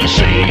gonna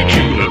say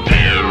to her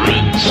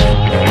parents?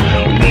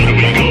 What are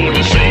we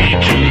gonna say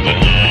to the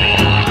law?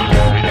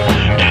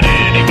 Did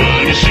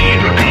anybody see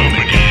her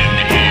coming in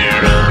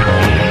here?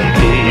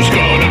 Who's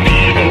gonna be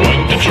the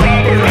one to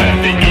drop her at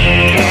the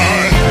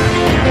ER?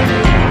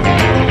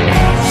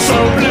 So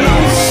blue,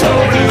 so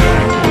blue.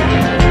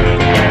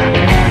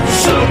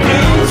 So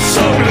blue,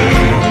 so blue.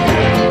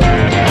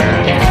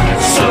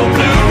 So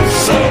blue,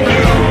 so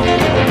blue.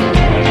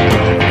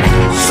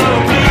 So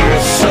blue,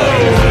 so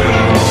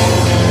blue.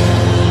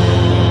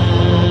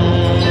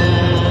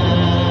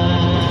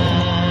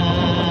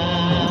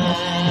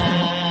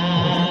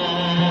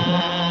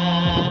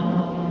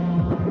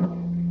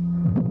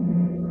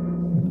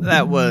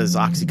 That was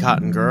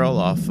Oxycontin Girl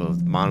off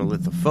of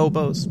Monolith of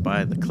Phobos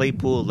by the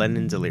Claypool,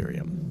 Lennon,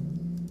 Delirium.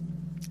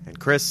 And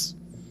Chris,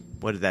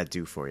 what did that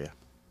do for you?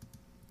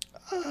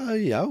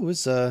 Yeah, it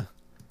was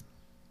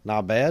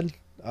not bad.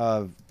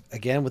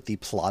 Again, with the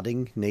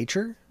plodding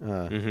nature.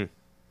 Yeah,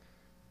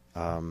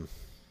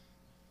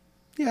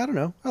 I don't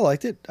know. I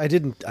liked it.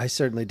 I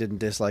certainly didn't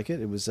dislike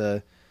it. It was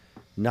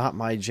not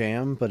my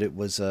jam, but it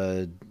was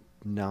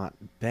not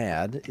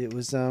bad. It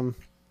was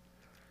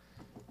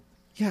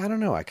yeah, I don't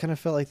know. I kind of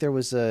felt like there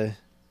was I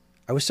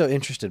was so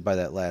interested by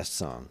that last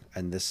song,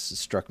 and this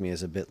struck me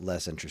as a bit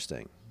less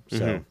interesting.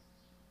 So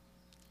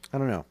I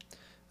don't know.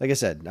 Like I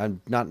said,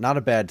 I'm not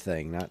a bad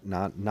thing,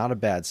 not a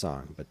bad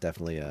song, but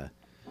definitely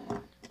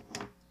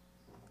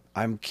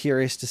I'm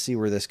curious to see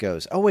where this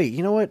goes. Oh wait,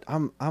 you know what?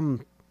 I'm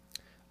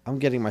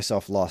getting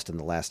myself lost in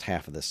the last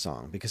half of this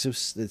song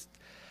because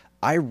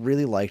I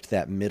really liked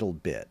that middle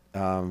bit.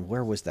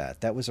 Where was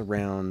that? That was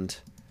around.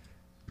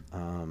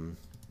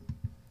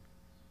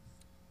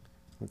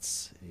 Let's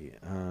see.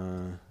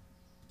 I'm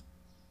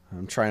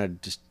trying to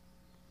just.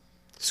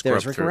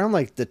 There's like around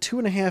like the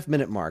 2.5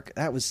 minute mark.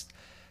 That was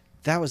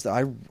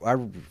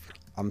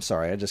I'm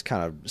sorry. I just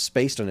kind of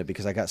spaced on it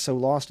because I got so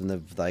lost in the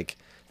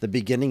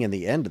beginning and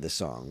the end of the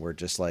song were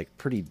just like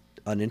pretty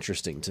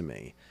uninteresting to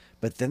me.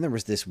 But then there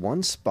was this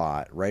one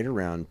spot right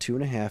around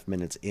 2.5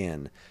 minutes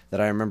in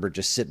that I remember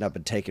just sitting up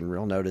and taking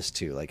real notice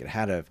to. Like, it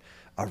had a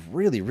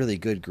really, really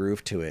good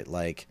groove to it.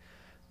 Like,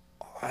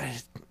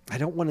 I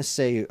don't want to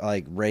say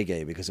like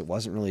reggae because it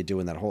wasn't really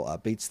doing that whole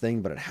upbeats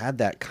thing, but it had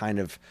that kind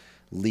of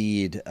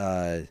lead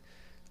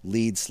 /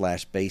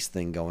 bass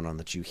thing going on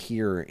that you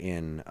hear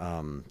in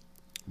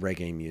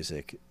reggae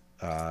music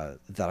that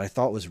I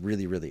thought was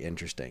really, really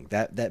interesting.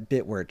 That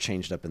bit where it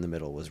changed up in the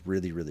middle was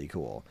really, really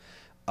cool.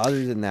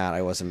 Other than that,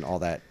 I wasn't all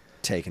that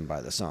taken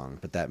by the song,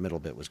 but that middle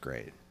bit was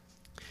great.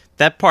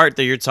 That part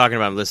that you're talking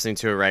about, I'm listening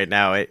to it right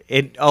now.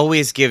 It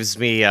always gives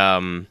me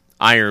Iron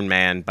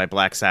Man by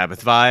Black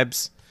Sabbath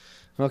vibes.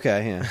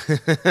 Okay,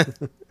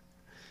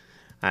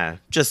 yeah.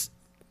 Just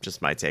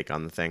my take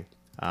on the thing.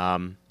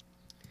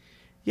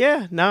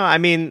 Yeah, no, I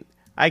mean,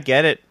 I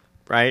get it,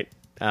 right?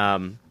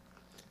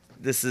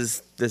 This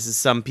is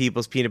some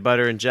people's peanut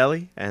butter and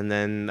jelly, and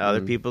then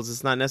other people's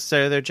it's not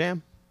necessarily their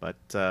jam, but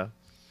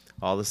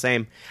all the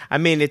same. I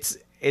mean, it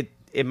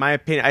in my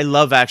opinion, I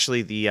love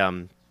actually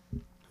the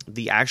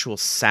actual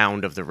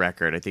sound of the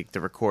record. I think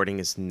the recording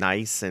is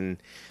nice, and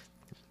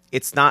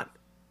it's not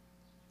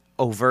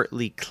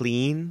overtly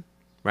clean,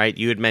 right?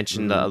 You had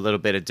mentioned a little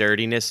bit of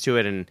dirtiness to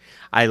it, and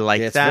I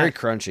like it's that. Very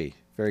crunchy.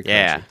 Very crunchy.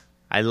 Yeah,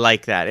 I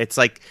like that. It's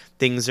like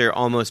things are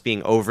almost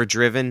being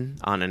overdriven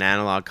on an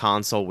analog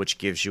console, which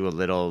gives you a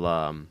little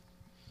and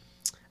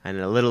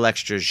a little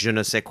extra je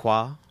ne sais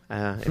quoi,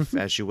 if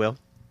as you will.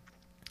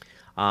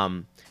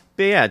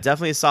 But yeah,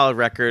 definitely a solid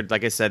record.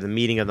 Like I said, the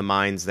meeting of the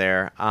minds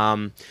there.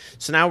 So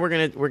now we're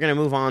gonna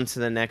move on to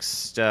the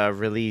next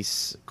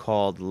release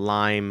called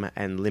Lime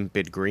and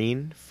Limpid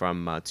Green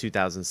from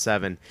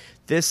 2007.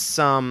 This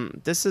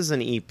is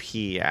an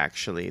EP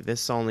actually.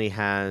 This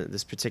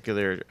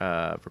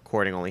particular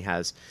recording only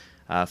has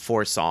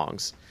 4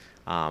 songs,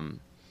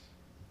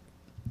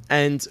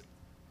 and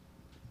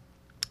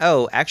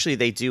actually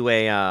they do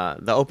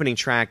the opening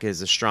track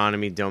is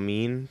Astronomy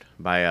Domine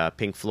by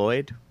Pink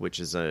Floyd, which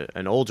is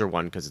an older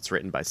one because it's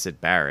written by Syd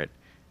Barrett,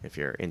 if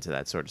you're into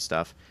that sort of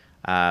stuff.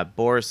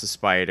 Boris the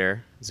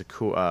Spider is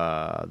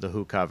the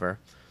Who cover.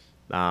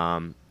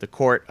 The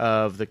Court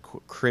of the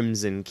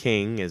Crimson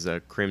King is a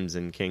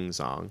Crimson King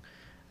song,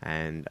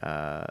 and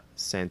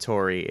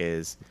Santori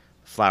is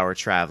Flower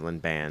Traveling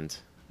Band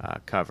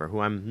cover, who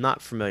I'm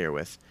not familiar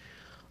with.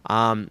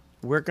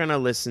 We're gonna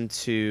listen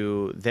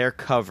to their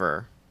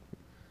cover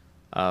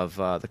of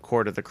the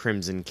Court of the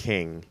Crimson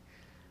King.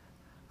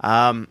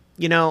 I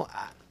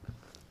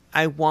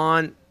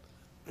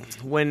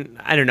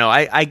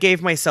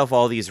gave myself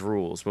all these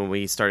rules when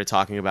we started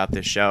talking about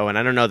this show, and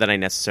I don't know that I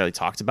necessarily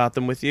talked about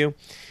them with you.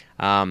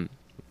 And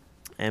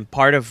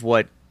part of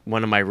what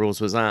one of my rules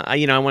was, I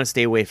want to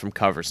stay away from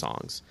cover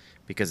songs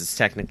because it's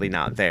technically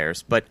not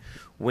theirs. But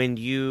when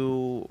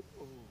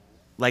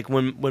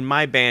when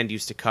my band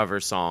used to cover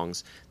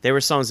songs, there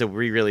were songs that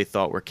we really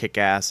thought were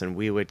kick-ass, and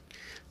we would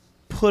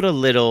put a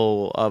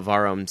little of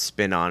our own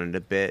spin on it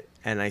a bit.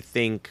 And I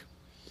think,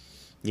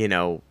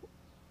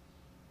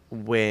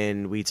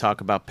 when we talk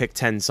about pick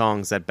 10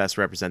 songs that best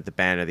represent the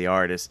band or the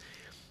artist,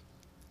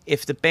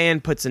 if the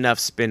band puts enough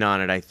spin on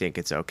it, I think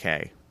it's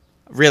okay.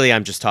 Really,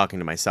 I'm just talking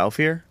to myself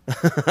here.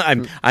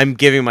 I'm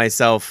giving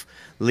myself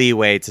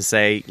leeway to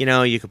say,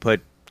 you could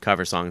put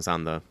cover songs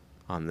on the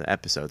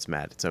episodes,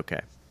 Matt. It's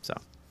okay. So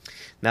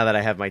now that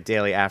I have my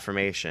daily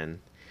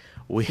affirmation,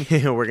 we're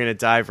going to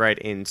dive right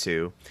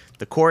into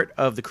The Court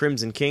of the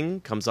Crimson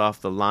King. Comes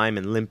off the Lime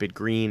and Limpid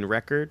Green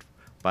record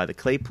by the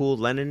Claypool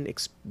Lennon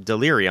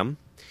Delirium.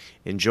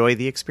 Enjoy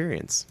the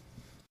experience.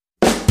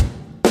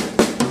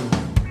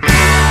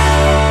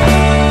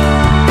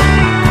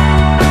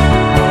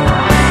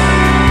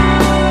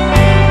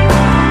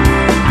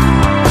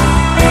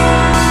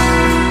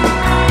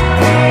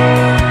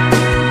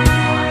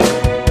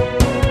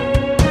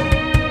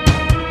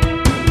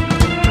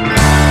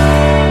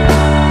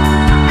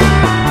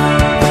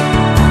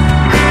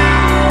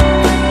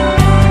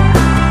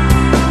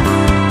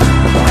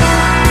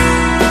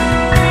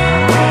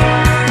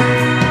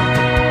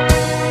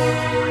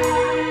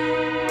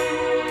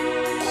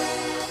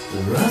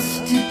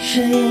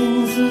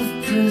 Chains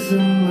of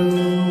prison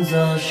moons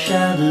are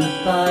shattered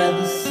by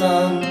the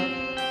sun.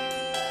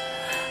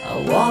 I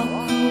walk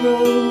a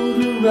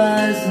road,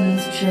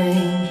 horizons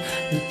change,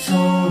 the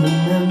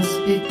tournament's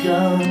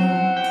begun.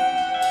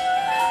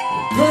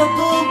 The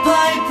purple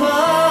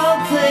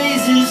piper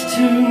plays his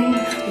tune,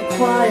 the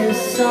choir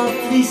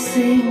softly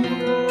sing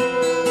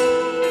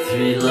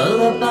 3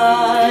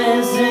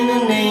 lullabies in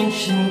an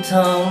ancient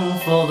tongue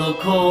for the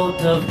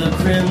court of the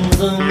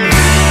crimson.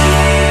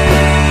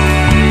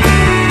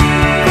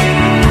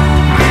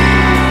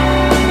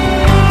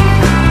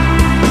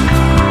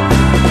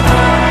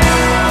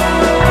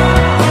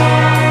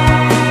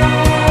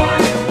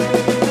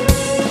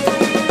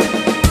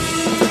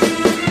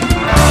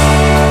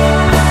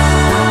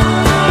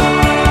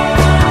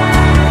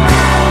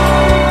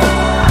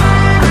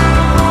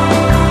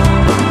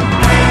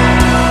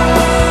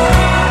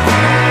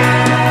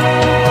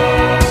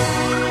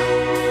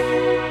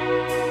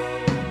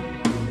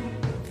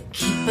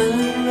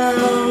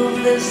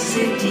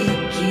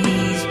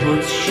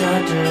 puts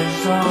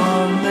shutters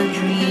on the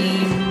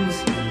dreams.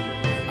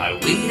 I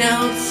wait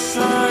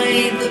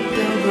outside the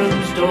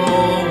pilgrim's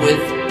door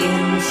with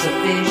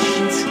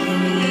insufficient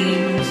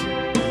schemes.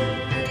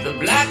 The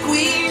Black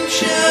Queen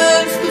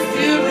chants the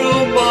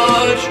funeral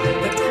march,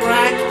 the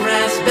cracked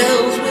brass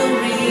bells will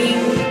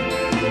ring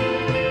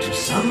to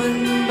summon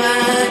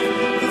back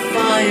the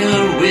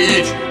fire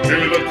witch to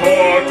the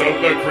court of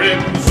the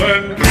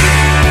crimson.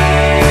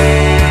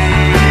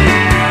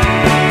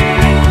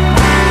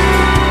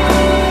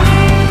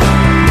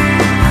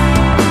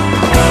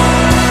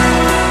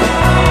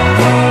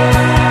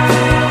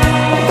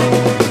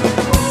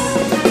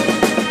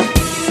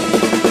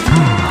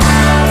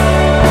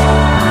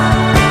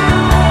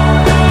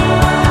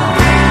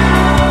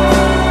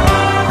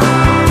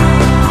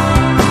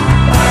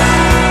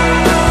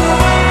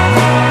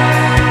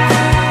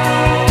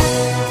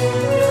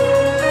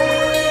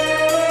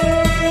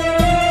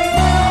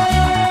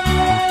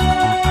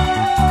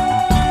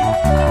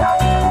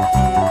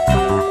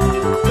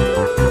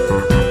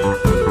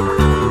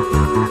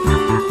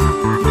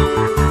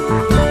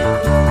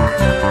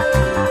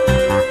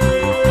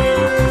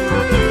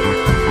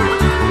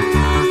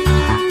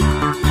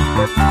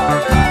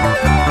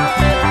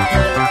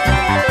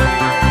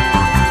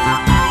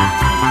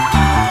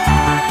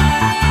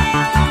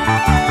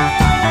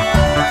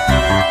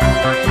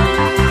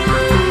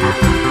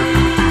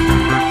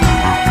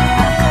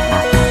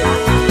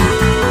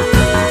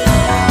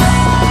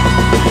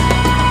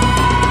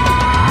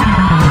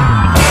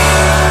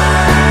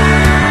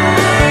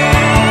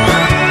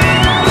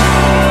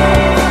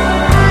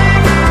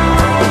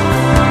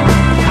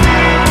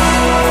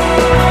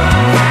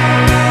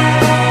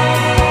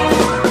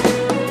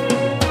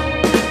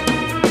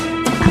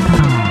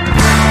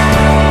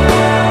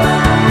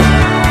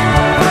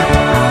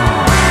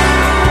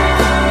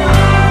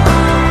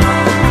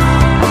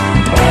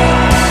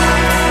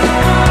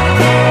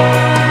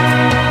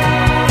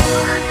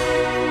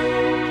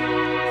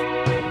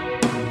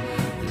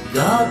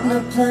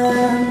 Gardener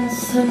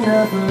plants an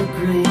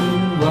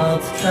evergreen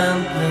whilst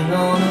trampling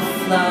on a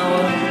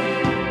flower,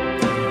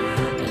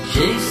 and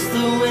chase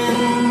the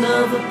wind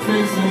of a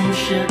prison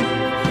ship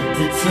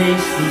to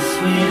taste the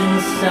sweet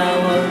and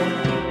sour.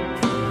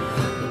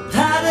 The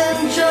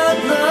pattern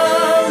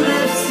juggler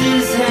lifts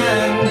his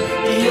hand,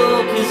 the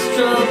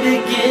orchestra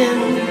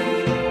begins,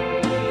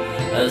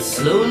 as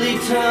slowly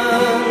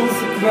turns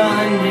the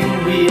grinding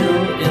wheel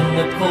in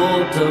the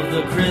court of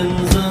the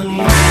crimson.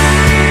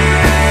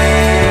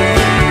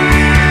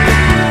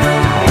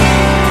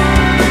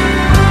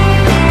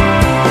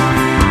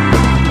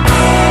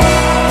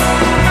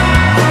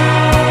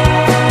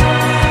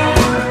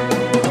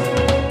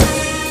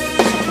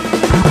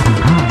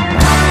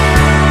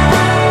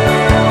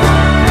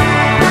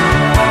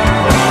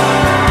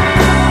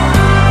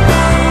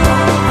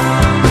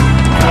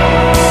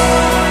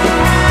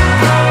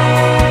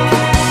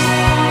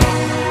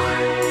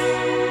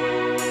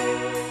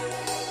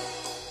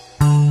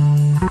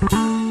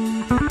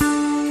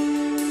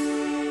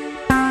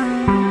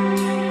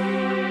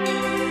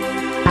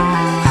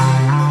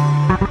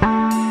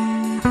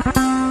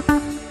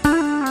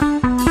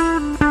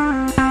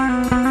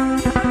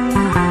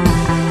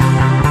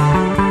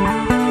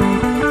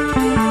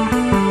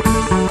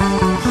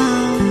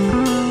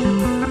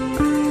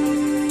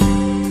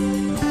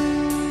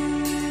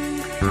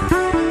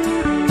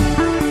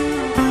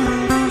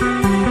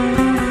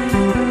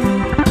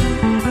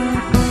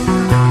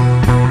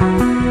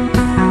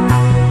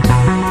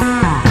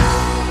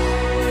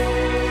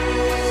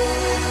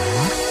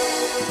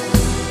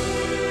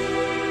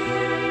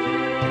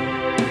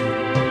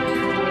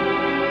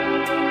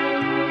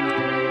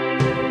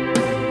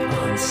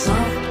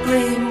 Soft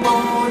grey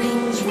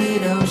mornings,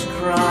 widows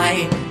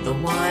cry, the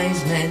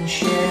wise men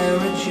share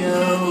a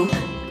joke.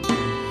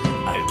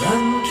 I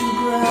run to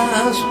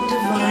grasp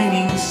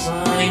divining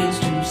signs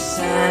to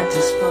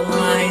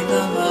satisfy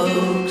the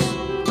hoax.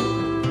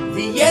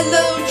 The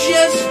yellow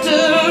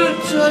jester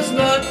does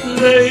not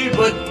play,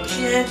 but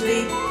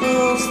gently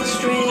pulls the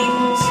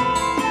strings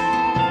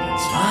and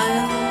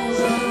smiles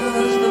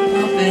as the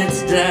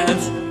puppets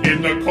dance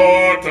In the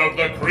court of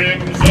the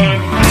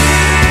crimson.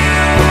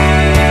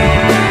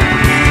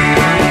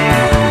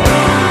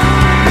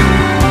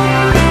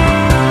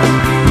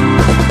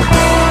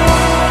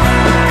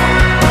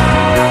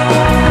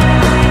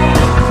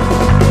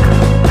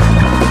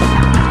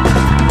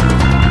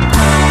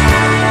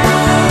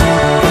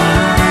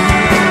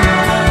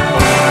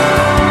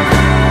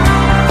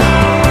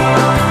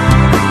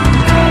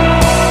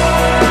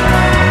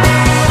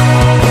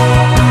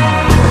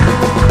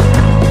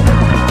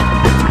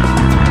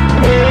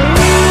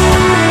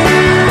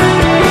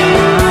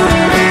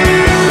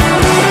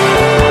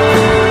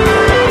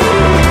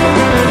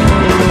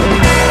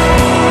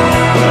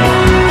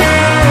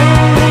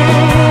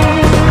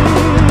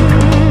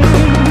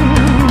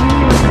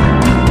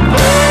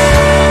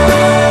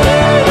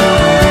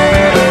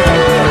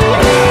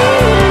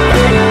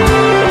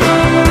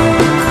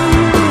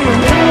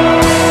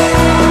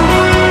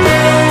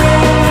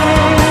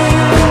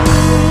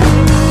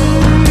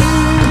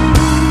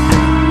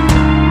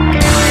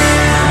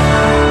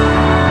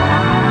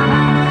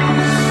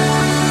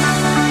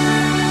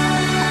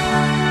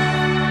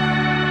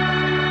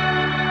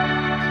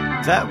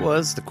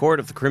 was The Court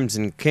of the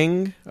Crimson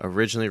King,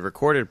 originally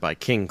recorded by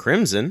King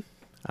Crimson,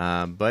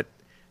 but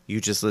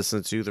you just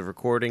listened to the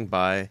recording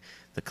by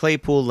the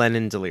Claypool,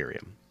 Lennon,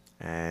 Delirium.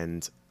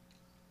 And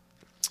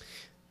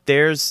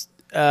there's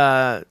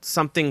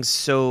something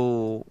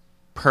so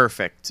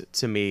perfect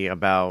to me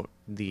about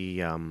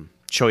the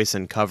choice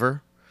and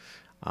cover.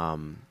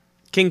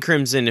 King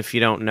Crimson, if you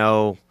don't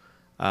know,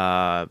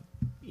 has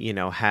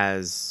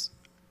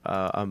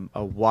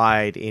a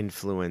wide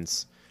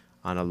influence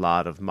on a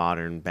lot of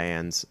modern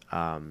bands.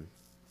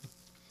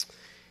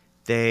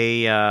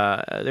 They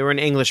were an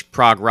English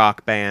prog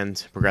rock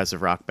band,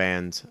 progressive rock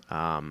band,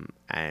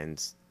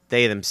 and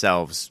they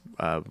themselves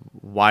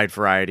wide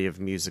variety of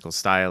musical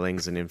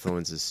stylings and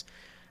influences.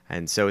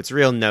 And so it's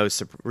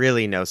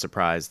really no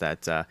surprise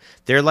that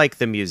they're like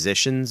the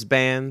musicians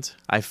band.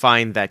 I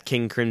find that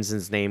King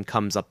Crimson's name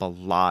comes up a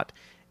lot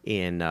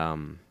in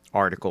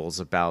articles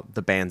about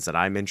the bands that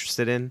I'm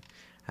interested in.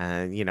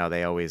 And,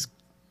 they always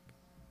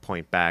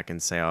point back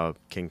and say, oh,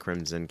 King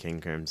Crimson.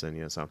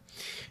 So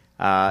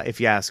if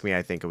you ask me,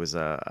 I think it was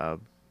a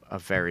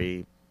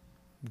very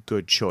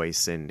good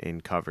choice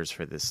in covers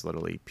for this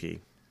little EP.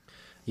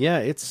 Yeah,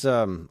 it's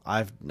I'm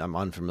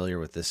unfamiliar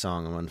with this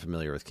song. I'm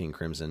unfamiliar with King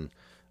Crimson.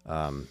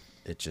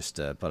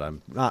 But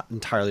I'm not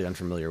entirely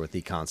unfamiliar with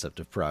the concept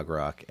of prog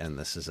rock, and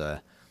this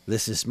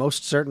is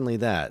most certainly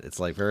that.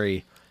 It's like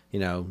very,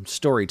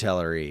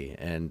 storytellery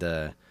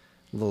and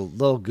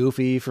little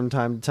goofy from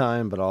time to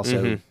time, but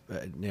also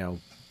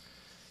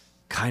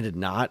kind of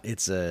not.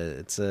 It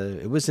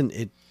was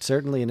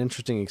certainly an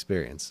interesting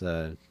experience.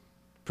 I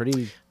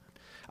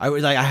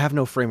have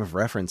no frame of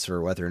reference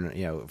for whether or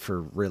not,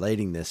 for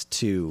relating this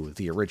to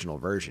the original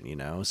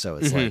version, so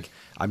it's like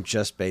I'm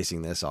just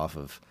basing this off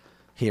of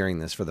hearing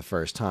this for the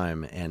first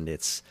time, and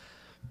it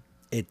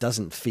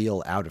doesn't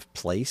feel out of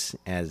place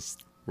as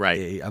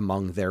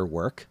among their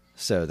work.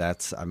 So I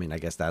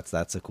guess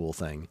that's a cool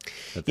thing.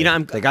 They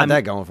got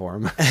that going for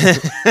them.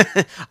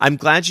 I'm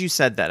glad you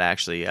said that,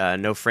 actually.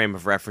 No frame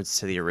of reference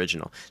to the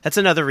original. That's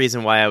another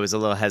reason why I was a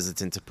little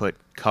hesitant to put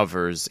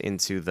covers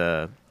into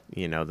the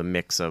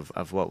mix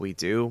of what we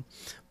do.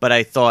 But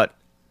I thought,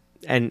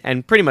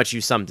 and pretty much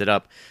you summed it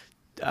up,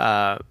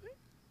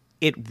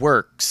 it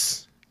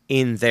works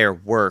in their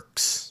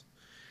works,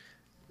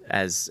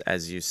 as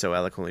you so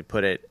eloquently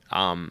put it.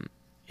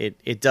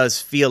 It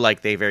does feel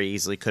like they very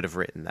easily could have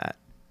written that.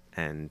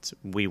 And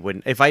we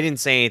wouldn't. If I didn't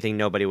say anything,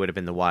 nobody would have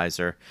been the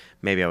wiser.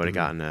 Maybe I would have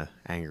gotten an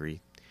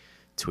angry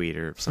tweet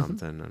or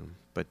something.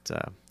 But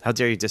how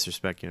dare you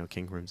disrespect,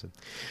 King Crimson?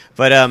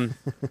 But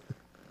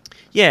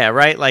yeah,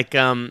 right. Like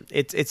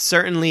it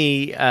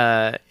certainly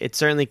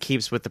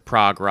keeps with the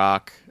prog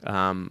rock.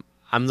 I'm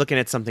looking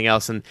at something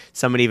else, and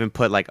somebody even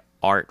put like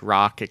art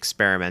rock,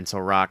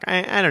 experimental rock.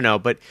 I don't know,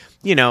 but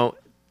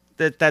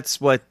that's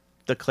what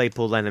the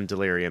Claypool, Lennon,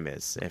 Delirium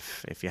is,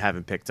 if you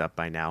haven't picked up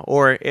by now.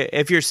 Or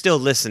if you're still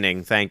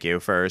listening, thank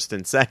you, first.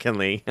 And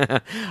secondly,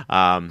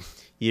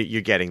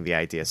 you're getting the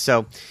idea.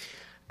 So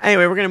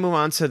anyway, we're going to move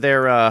on to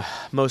their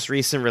most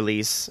recent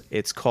release.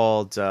 It's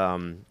called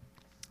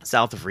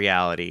South of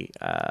Reality.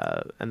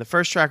 And the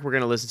first track we're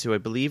going to listen to, I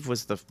believe,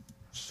 was I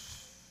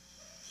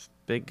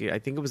think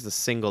it was the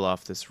single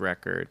off this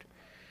record.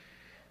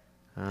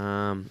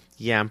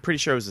 Yeah, I'm pretty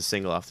sure it was a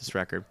single off this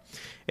record.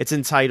 It's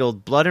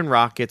entitled Blood and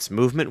Rockets,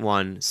 Movement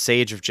 1,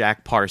 Sage of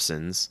Jack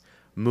Parsons,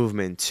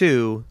 Movement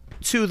 2,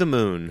 To the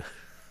Moon.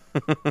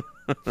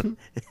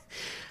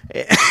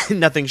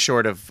 Nothing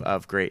short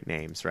of great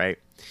names, right?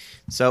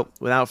 So,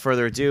 without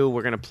further ado,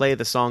 we're going to play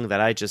the song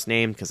that I just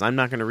named, because I'm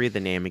not going to read the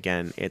name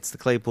again. It's the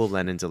Claypool,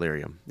 Lennon,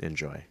 Delirium.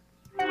 Enjoy.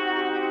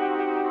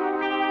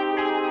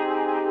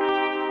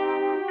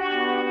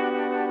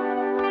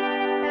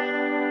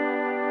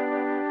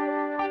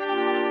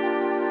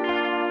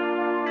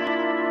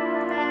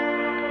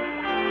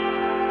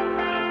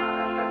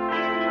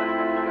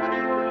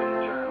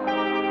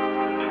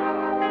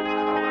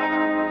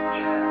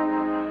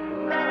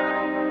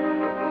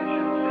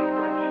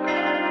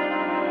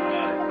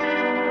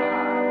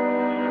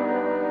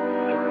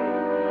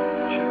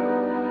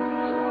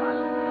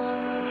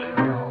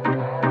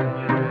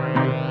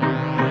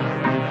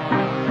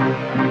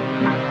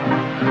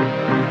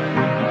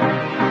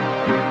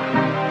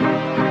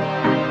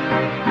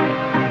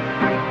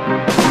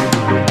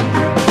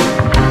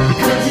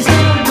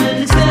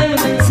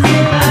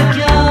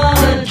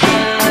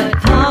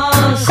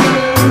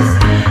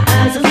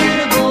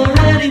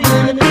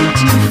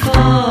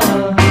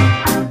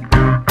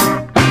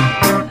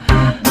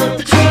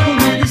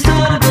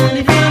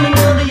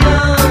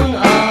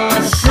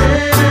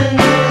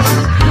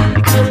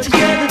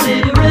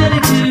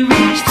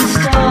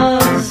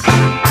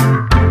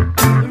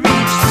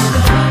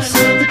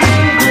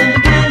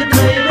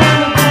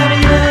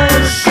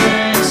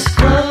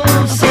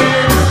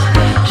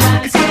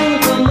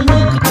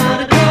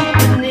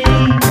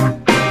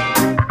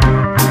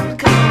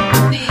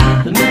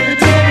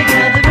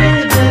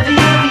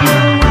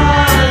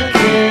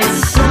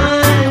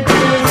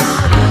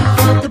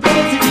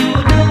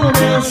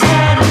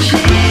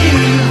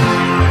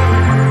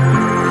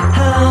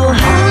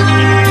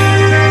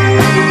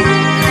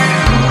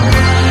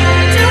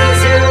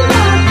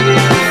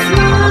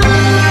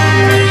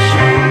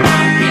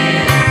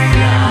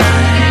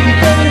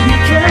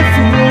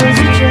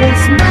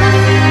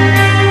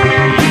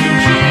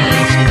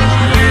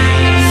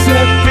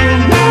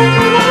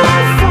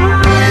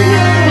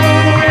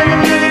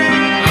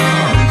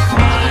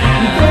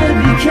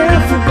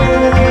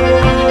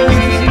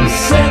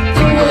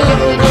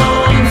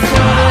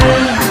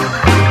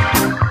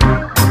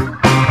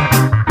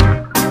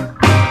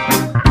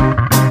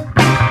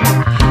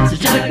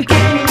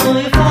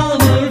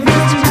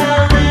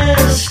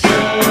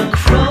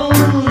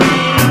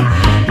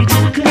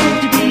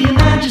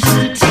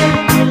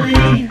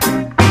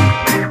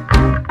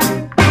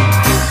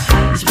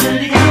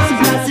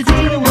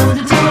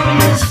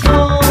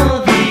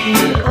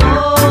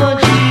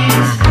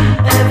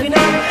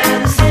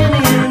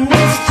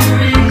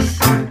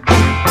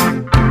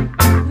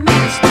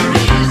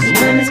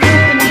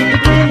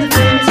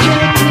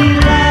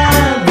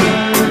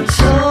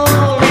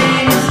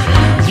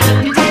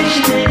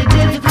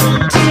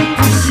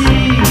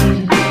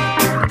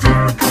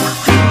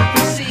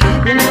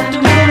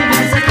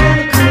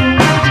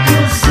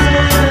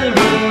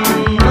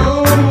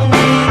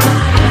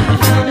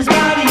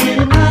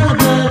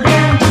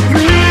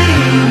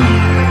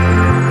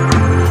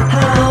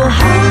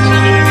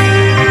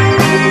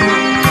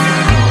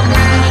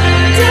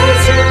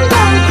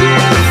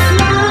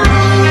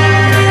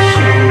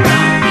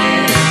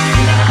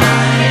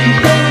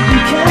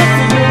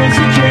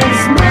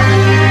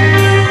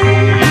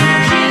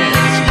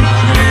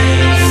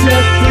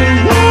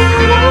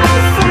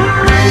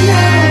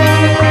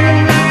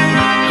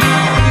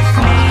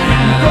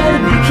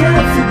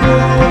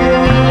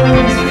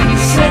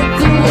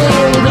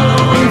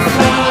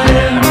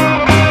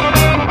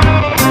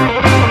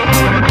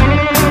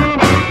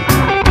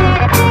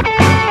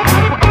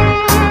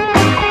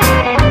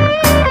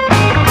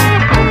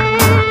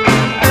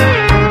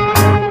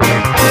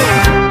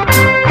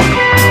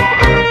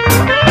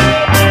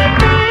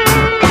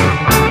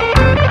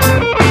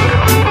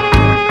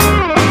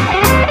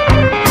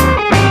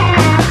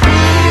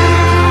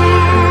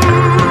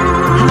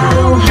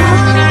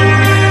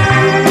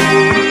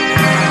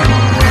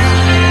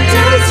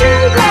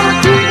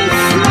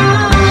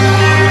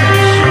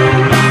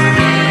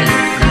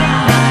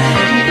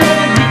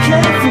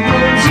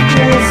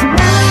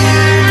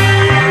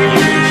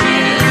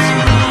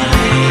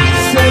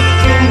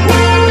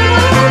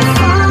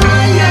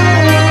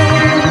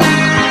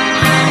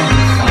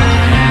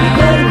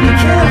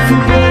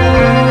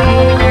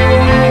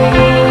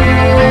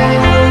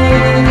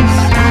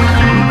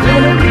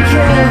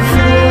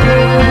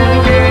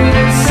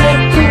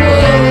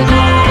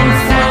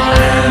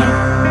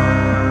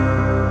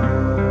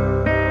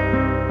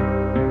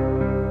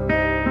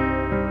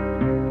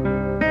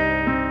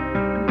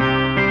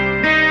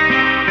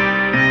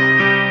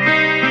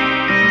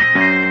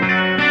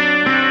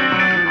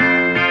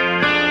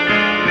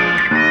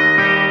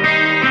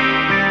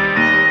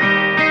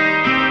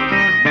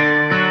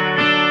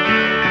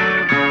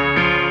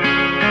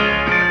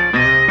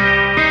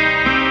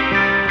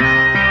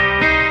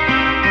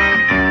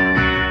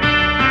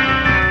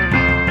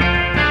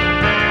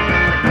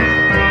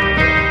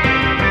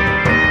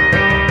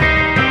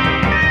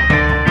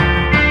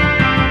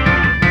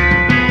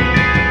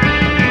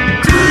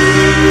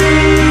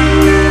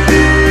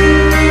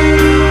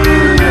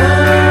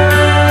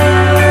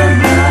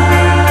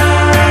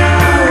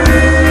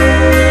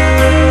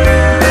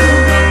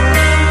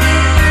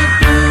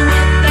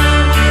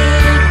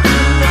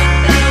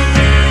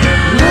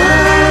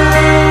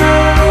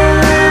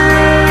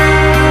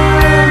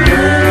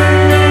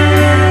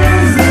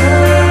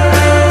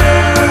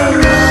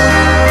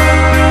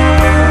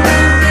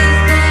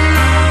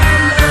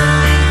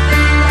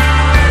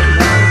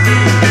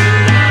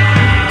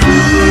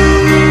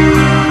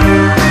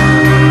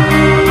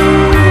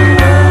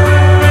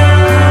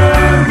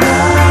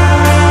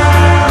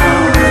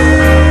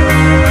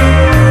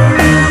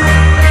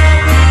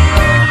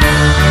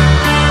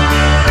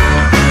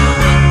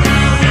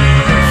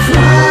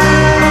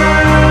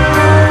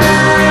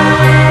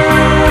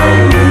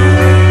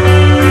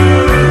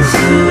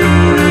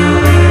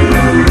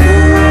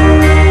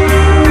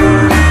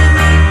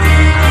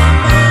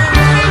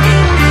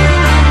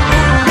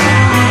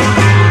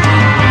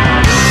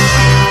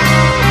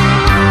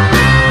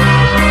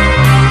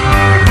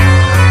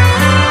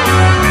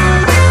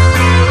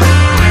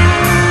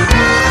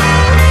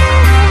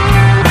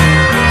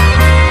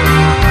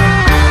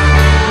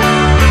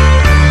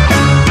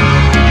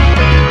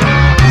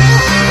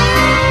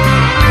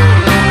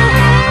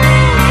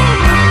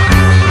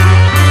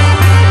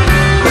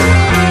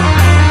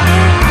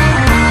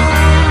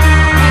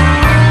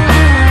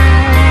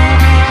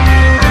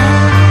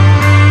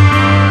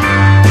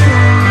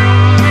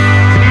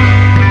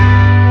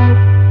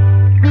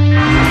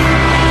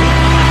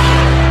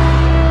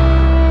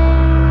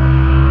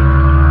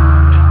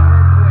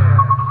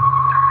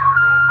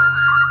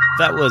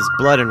 That was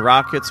Blood and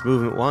Rockets,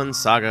 Movement 1,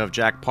 Saga of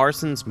Jack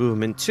Parsons,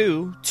 Movement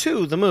 2,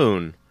 To the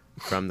Moon,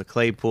 from the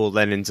Claypool,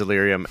 Lennon,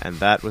 Delirium, and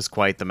that was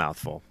quite the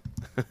mouthful.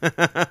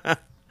 What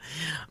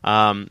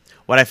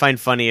I find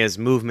funny is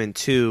Movement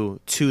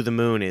 2, To the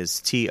Moon, is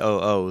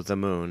T-O-O, the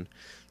moon.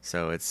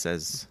 So it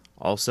says,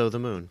 also the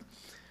moon.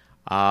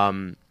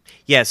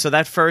 Yeah, so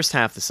that first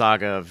half, the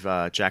Saga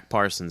of Jack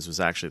Parsons, was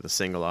actually the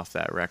single off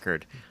that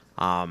record.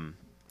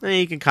 And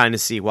you can kind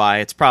of see why.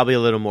 It's probably a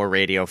little more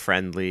radio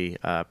friendly,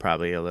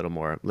 probably a little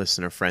more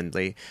listener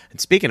friendly. And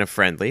speaking of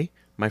friendly,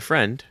 my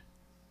friend,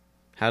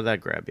 how did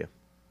that grab you?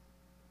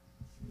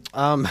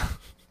 I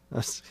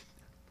was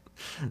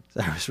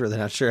really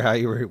not sure how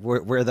you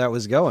were where that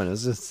was going. It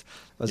was just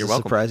You're a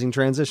welcome. surprising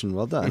transition.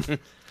 Well done.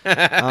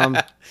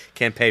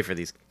 Can't pay for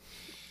these.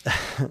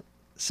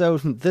 So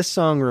this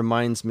song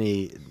reminds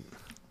me.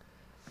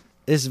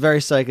 It's very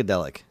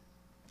psychedelic.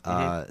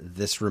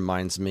 This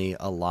reminds me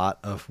a lot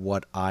of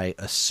what I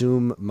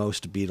assume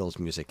most Beatles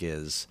music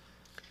is,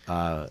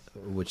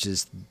 which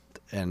is,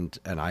 and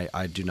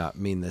I do not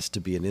mean this to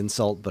be an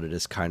insult, but it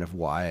is kind of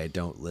why I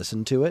don't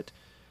listen to it.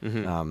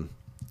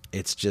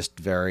 It's just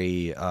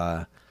very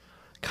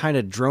kind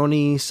of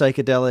drony,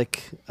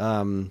 psychedelic,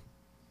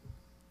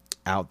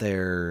 out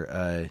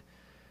there.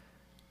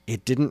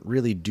 It didn't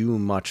really do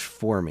much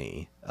for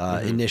me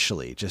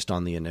initially, just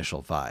on the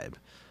initial vibe.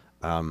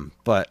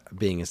 But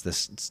being as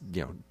this,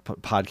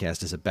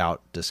 podcast is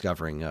about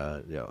discovering,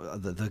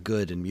 the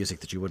good in music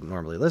that you wouldn't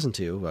normally listen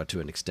to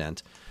an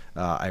extent,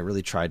 I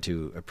really tried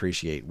to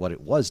appreciate what it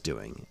was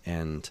doing.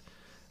 And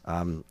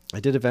I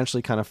did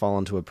eventually kind of fall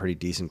into a pretty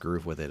decent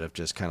groove with it, of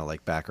just kind of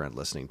like background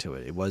listening to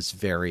it. It was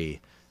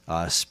very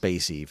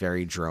spacey,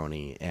 very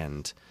drony,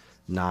 and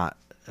not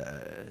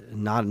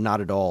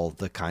at all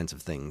the kinds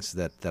of things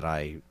that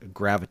I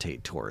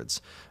gravitate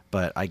towards.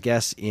 But I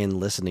guess in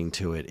listening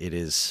to it, it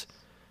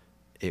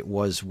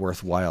was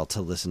worthwhile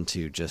to listen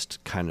to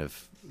just kind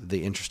of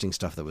the interesting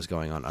stuff that was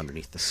going on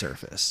underneath the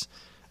surface.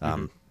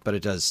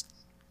 But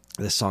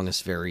this song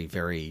is very,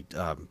 very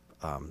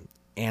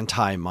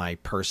anti my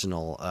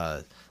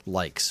personal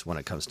likes when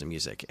it comes to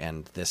music.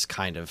 And this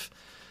kind of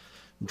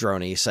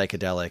drony,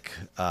 psychedelic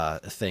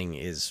thing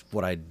is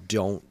what I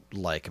don't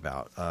like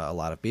about a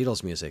lot of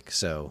Beatles music.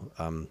 So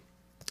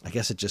I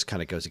guess it just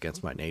kind of goes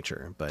against my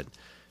nature. But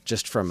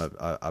just from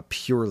a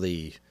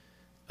purely...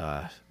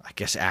 I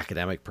guess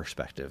academic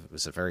perspective, it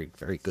was a very,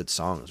 very good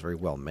song. It was very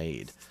well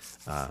made.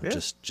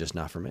 Just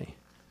not for me.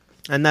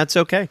 And that's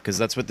okay, because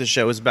that's what this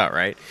show is about,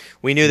 right?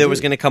 We knew there was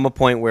going to come a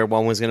point where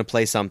one was going to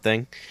play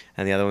something,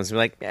 and the other one's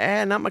going to be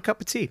like, not my cup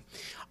of tea.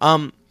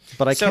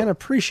 But I can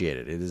appreciate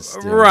it. It is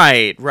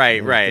right.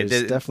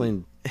 There's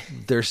definitely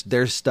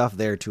there's stuff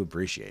there to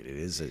appreciate. It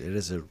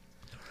is a.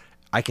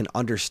 I can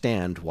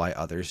understand why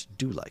others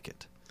do like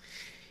it.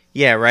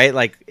 Yeah, right?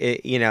 Like,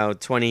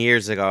 20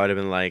 years ago, I would have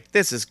been like,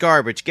 this is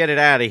garbage, get it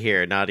out of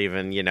here. Not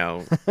even,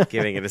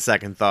 giving it a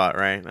second thought,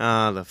 right?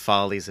 The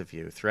follies of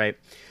youth, right?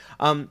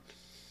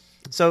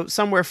 So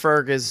somewhere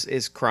Ferg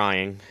is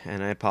crying,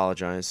 and I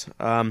apologize.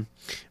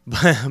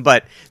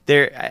 But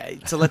there,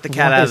 to let the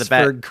cat out of the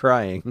bag. Ferg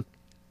crying?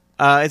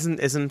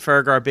 Isn't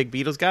Ferg our big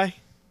Beatles guy?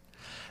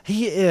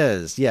 He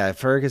is, yeah.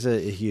 Ferg is a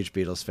huge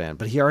Beatles fan,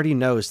 but he already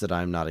knows that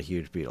I'm not a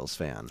huge Beatles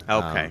fan.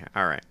 Okay,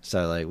 all right.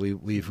 So like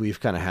we've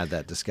kind of had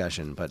that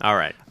discussion, but all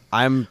right.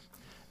 I'm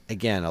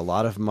again a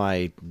lot of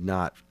my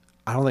not.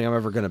 I don't think I'm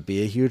ever going to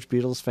be a huge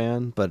Beatles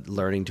fan, but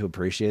learning to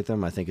appreciate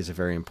them, I think, is a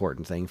very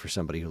important thing for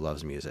somebody who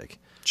loves music.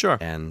 Sure.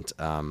 And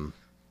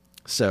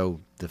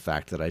so the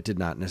fact that I did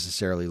not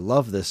necessarily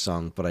love this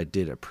song, but I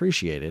did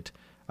appreciate it,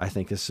 I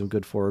think is some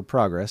good forward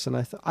progress, and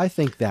I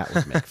think that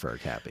would make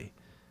Ferg happy.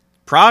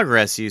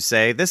 Progress, you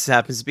say? This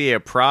happens to be a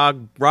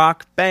prog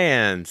rock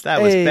band.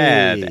 That was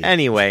bad.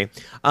 Anyway,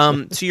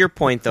 to your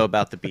point, though,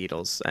 about the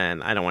Beatles,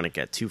 and I don't want to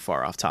get too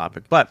far off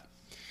topic, but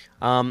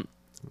I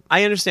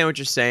understand what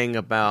you're saying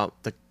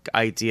about the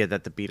idea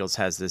that the Beatles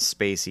has this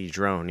spacey,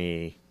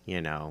 droney,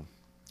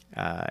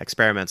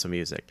 experimental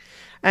music.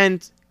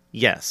 And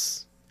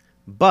yes,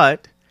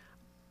 but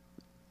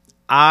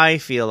I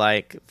feel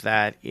like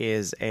that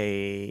is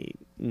a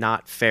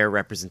not fair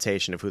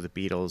representation of who the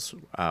Beatles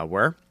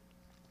were.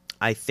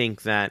 I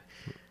think that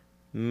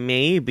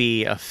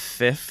maybe a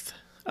fifth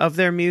of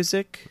their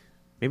music,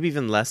 maybe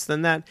even less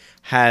than that,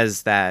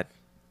 has that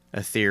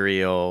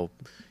ethereal,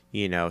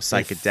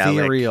 psychedelic.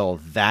 Ethereal,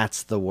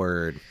 that's the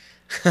word.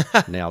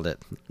 Nailed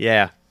it.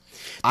 Yeah.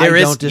 I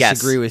don't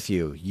disagree with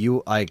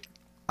you. I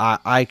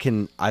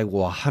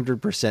will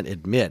 100%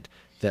 admit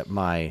that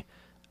my,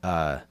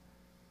 bias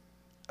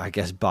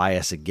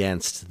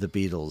against the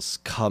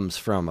Beatles comes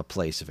from a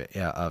place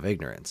of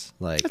ignorance.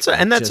 Like,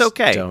 that's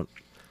okay. Don't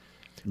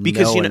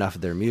because know enough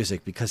of their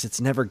music, because it's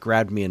never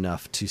grabbed me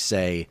enough to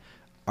say,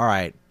 all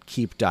right,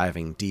 keep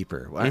diving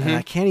deeper. And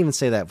I can't even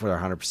say that with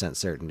 100%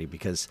 certainty,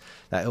 because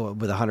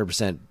with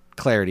 100%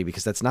 clarity,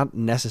 because that's not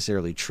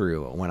necessarily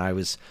true. When I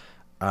was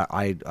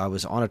I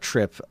was on a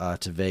trip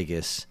to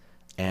Vegas,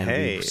 and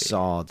we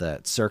saw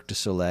that Cirque du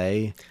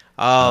Soleil.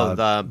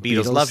 The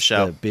Beatles Love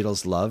Show. The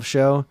Beatles Love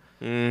Show.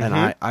 and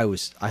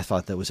I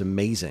thought that was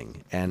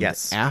amazing. And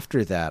Yes.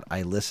 after that,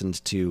 I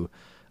listened to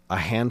a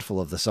handful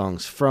of the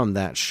songs from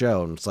that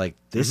show, and it's like,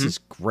 this is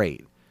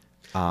great.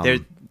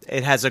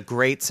 It has a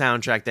great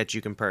soundtrack that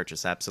you can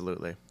purchase.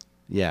 Absolutely.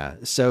 Yeah,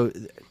 so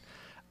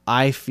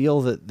I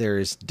feel that there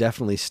is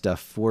definitely stuff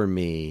for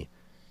me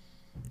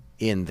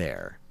in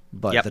there.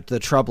 But Yep. the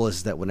trouble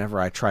is that whenever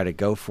I try to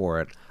go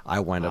for it, I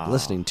wind up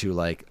listening to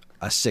like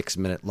a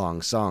 6-minute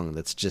long song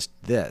that's just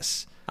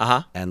this.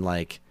 And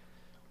like,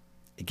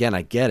 again,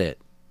 I get it.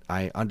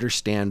 I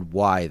understand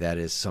why that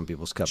is some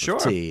people's cup Sure.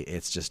 of tea.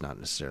 It's just not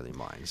necessarily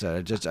mine. So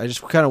I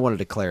just kind of wanted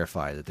to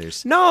clarify that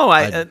there's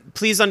No,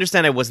 please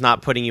understand I was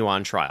not putting you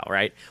on trial,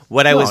 right?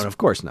 What I no, was of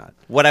course not.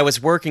 What I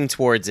was working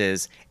towards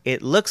is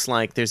it looks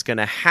like there's going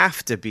to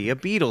have to be a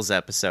Beatles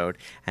episode,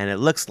 and it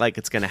looks like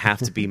it's going to have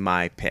to be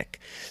my pick.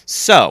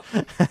 So,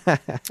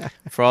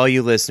 for all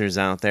you listeners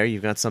out there,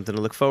 you've got something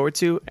to look forward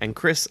to. And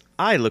Chris,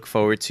 I look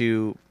forward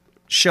to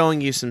showing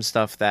you some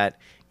stuff that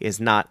is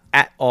not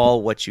at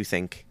all what you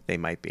think they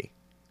might be.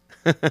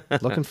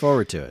 Looking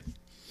forward to it.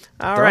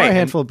 All There right. are a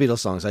handful of Beatles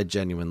songs I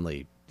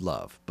genuinely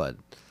love, but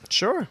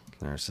Sure.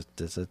 it's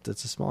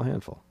a small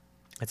handful.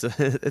 It's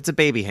a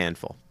baby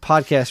handful.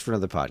 Podcast for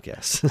another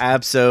podcast.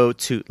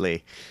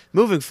 Absolutely.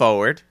 Moving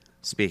forward,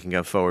 speaking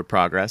of forward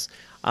progress,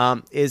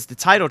 is the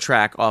title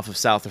track off of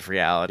South of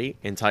Reality,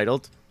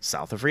 entitled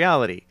South of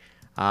Reality.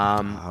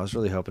 I was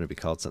really hoping it'd be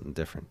called something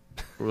different.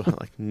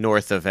 Like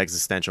North of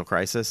Existential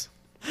Crisis.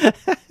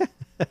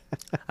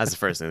 That's the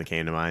first thing that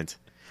came to mind.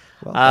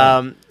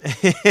 Well,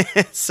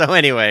 So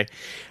anyway,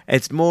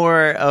 it's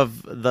more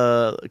of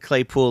the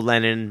Claypool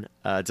Lennon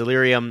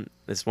Delirium.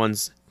 This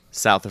one's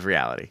South of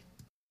Reality.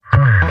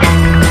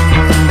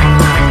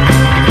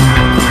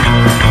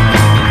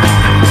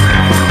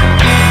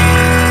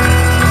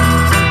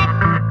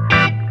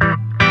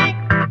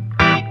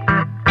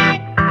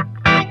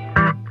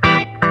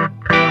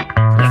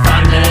 The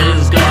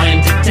thunder's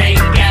going to take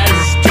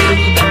us to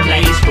the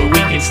place where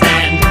we can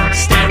stand,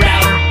 stare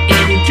out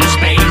into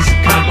space.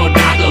 Cardboard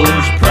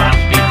goggles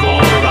propped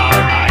before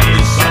our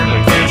eyes.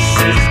 Someone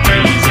faces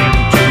gazing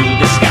to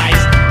the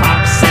skies.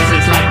 Pop says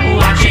it's like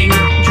watching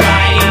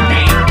dry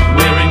paint.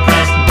 We're in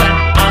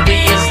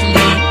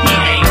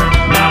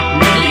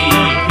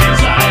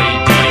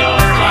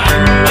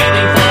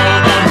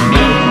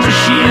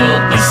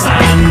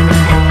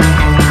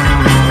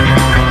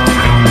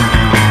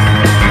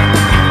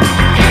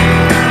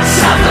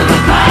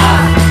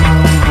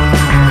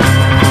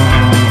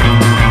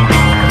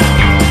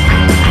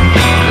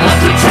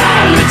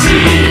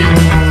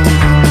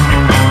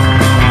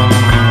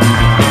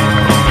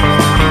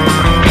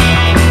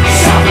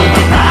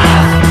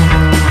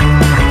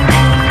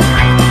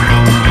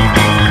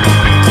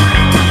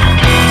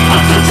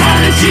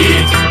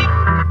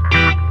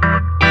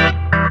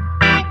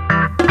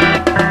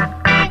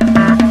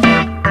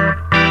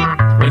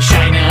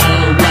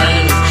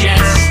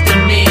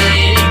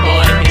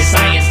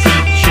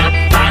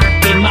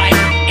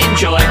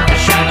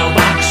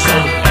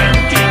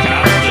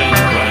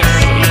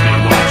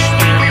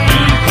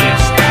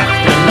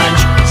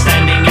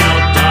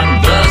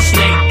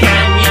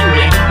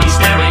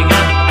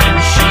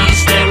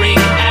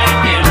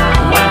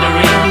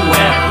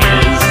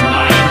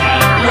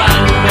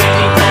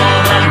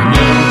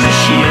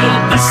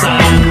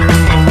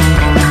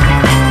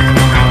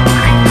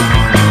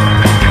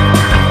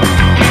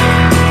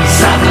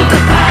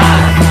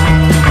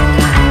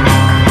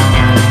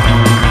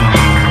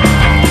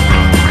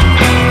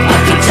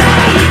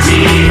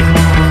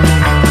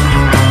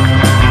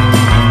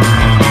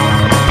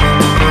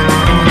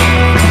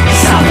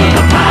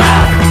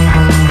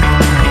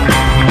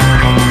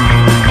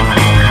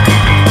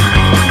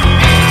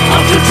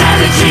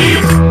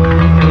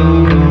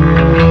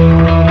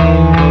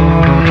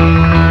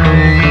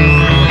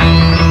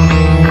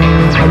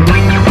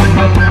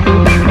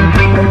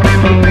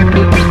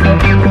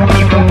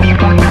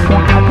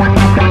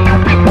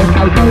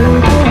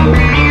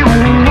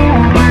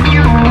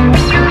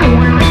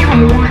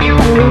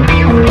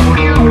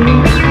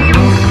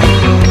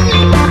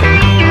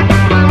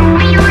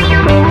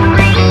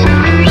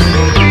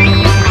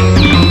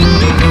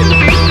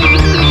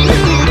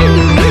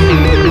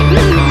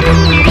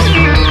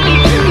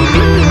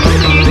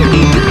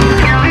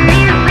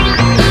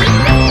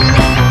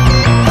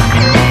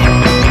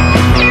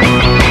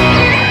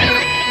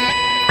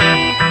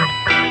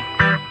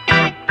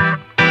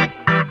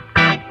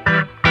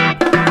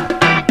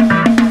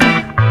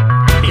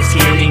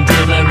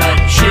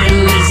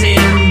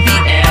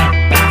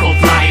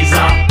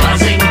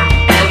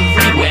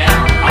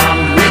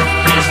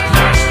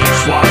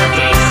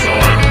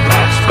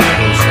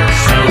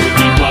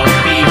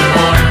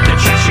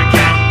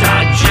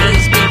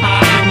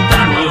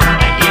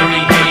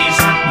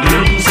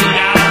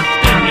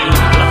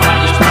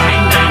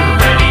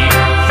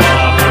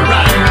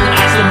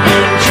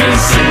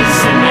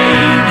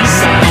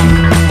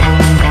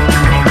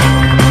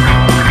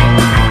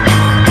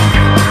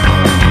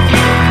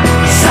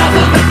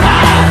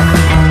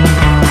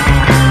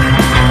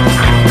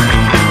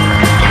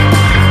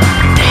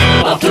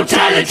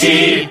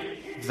reality.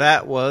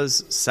 That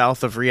was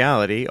South of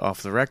Reality,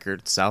 off the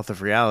record, South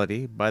of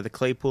Reality by the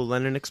Claypool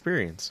Lennon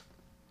Experience.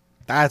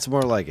 That's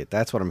more like it.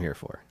 That's what I'm here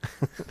for.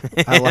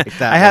 I like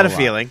that. I had one a lot.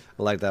 feeling.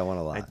 I like that one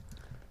a lot.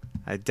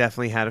 I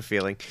definitely had a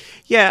feeling.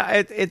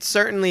 Yeah, it's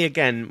certainly,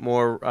 again,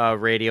 more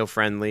radio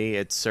friendly.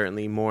 It's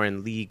certainly more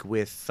in league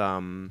with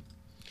the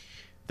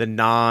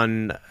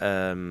non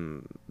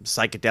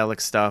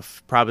psychedelic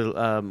stuff.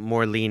 Probably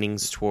more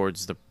leanings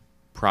towards the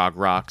prog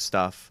rock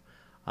stuff.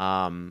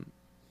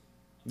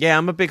 Yeah,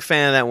 I'm a big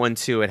fan of that one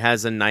too. It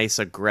has a nice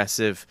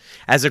aggressive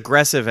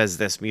as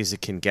this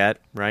music can get,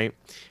 right?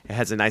 It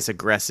has a nice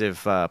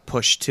aggressive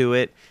push to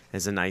it.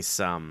 There's a nice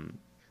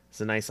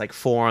like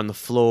 4 on the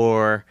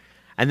floor.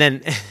 And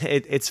then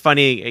it's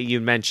funny,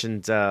 you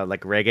mentioned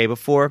like reggae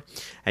before,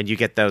 and you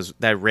get that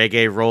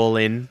reggae roll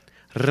in.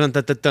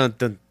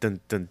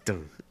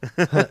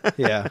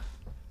 Yeah.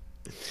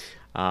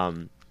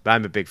 But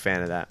I'm a big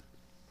fan of that.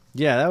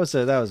 Yeah, that was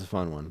a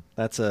fun one.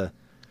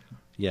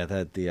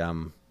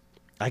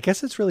 I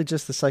guess it's really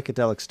just the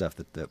psychedelic stuff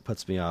that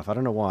puts me off. I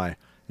don't know why.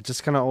 It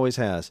just kind of always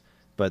has.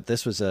 But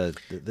this was I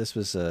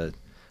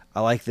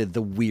like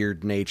the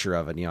weird nature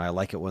of it. You know, I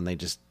like it when they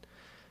just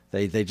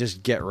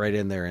get right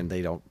in there and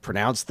they don't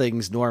pronounce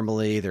things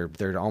normally.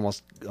 They're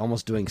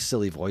almost doing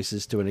silly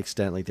voices to an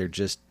extent. Like they're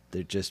just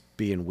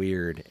being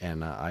weird,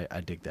 and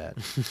I dig that.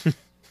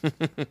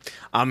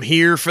 I'm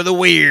here for the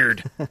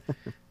weird.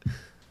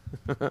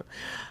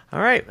 All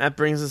right, that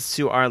brings us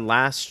to our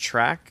last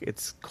track.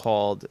 It's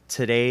called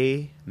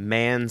Today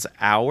Man's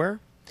Hour.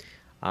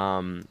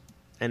 And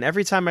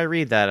every time I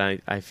read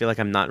that, I feel like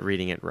I'm not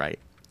reading it right.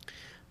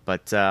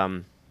 But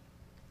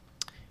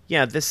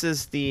yeah, this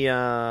is the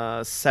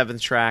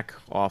 7th track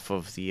off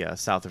of the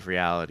South of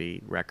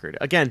Reality record.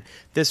 Again,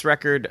 this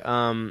record,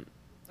 I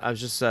was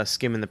just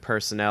skimming the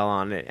personnel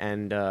on it,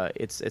 and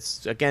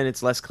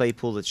it's Les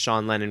Claypool. It's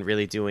Sean Lennon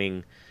really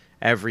doing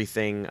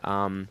everything.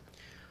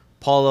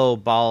 Paulo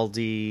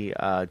Baldi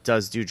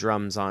does do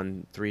drums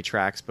on 3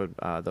 tracks,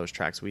 but those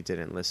tracks we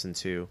didn't listen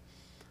to.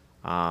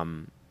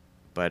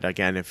 But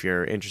again, if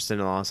you're interested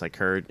in Lost, I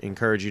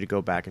encourage you to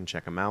go back and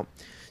check them out.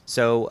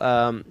 So,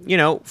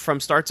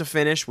 from start to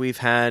finish, we've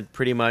had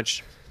pretty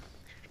much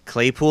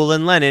Claypool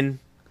and Lennon,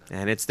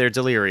 and it's their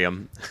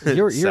Delirium.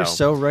 You're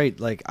so right.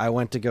 Like, I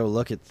went to go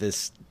look at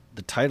the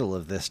title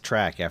of this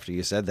track after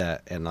you said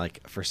that, and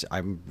like,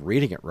 I'm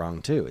reading it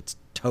wrong too. It's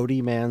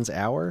Toady Man's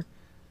Hour.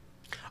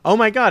 Oh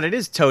my God! It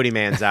is Toady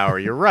Man's Hour.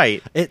 You're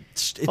right. It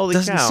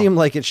doesn't seem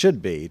like it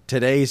should be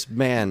Today's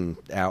Man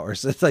Hour.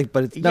 So it's like,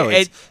 but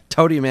it's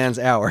Toady Man's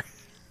Hour.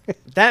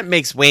 That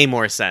makes way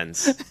more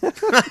sense.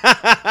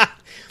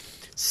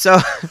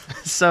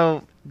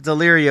 So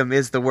Delirium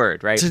is the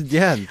word, right?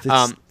 Yeah.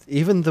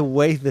 Even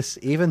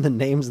the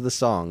names of the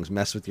songs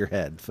mess with your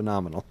head.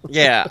 Phenomenal.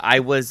 Yeah,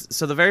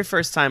 so the very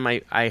first time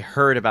I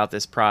heard about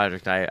this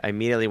project, I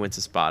immediately went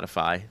to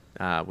Spotify.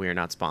 We are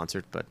not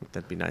sponsored, but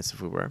that'd be nice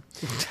if we were.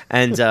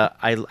 And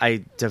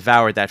I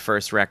devoured that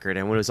first record.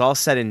 And when it was all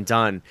said and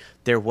done,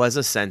 there was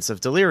a sense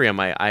of delirium.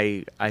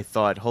 I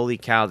thought, holy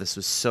cow, this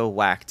was so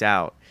whacked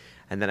out.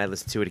 And then I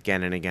listened to it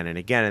again and again and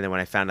again. And then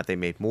when I found out they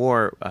made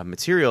more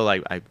material,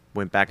 I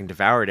went back and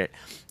devoured it.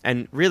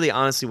 And really,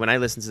 honestly, when I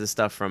listened to this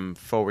stuff from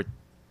front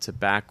to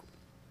back,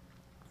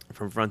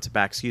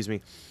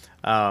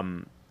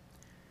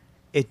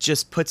 it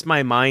just puts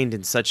my mind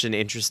in such an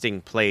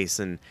interesting place.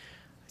 And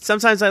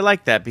sometimes I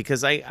like that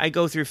because I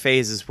go through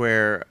phases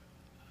where,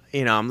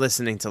 I'm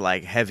listening to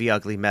like heavy,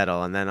 ugly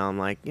metal. And then I'm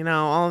like,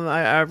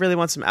 I really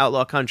want some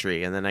outlaw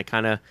country. And then I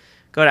kind of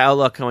go to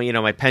outlaw,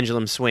 my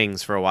pendulum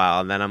swings for a while.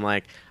 And then I'm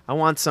like, I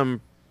want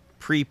some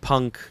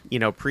pre-punk,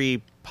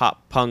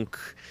 pre-pop punk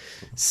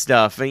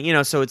stuff.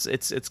 And, so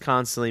it's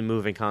constantly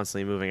moving.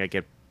 I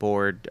get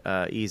bored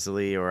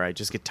easily, or I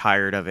just get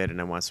tired of it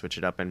and I want to switch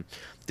it up. And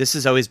this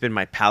has always been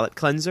my palate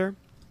cleanser.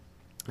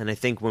 And I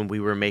think when we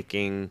were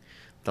making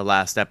the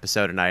last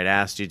episode and I had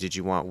asked you, did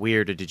you want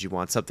weird or did you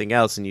want something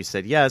else? And you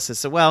said yes. I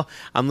said, well,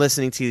 I'm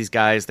listening to these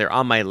guys. They're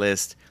on my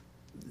list.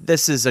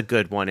 This is a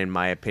good one, in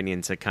my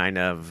opinion, to kind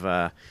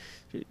of,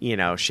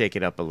 shake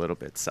it up a little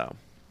bit. So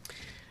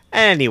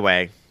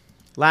anyway,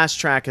 last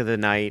track of the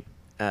night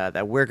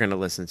that we're going to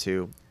listen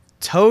to,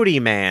 Toady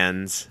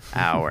Man's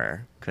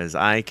Hour, because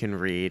I can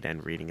read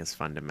and reading is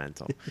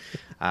fundamental.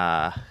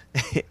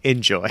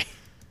 Enjoy.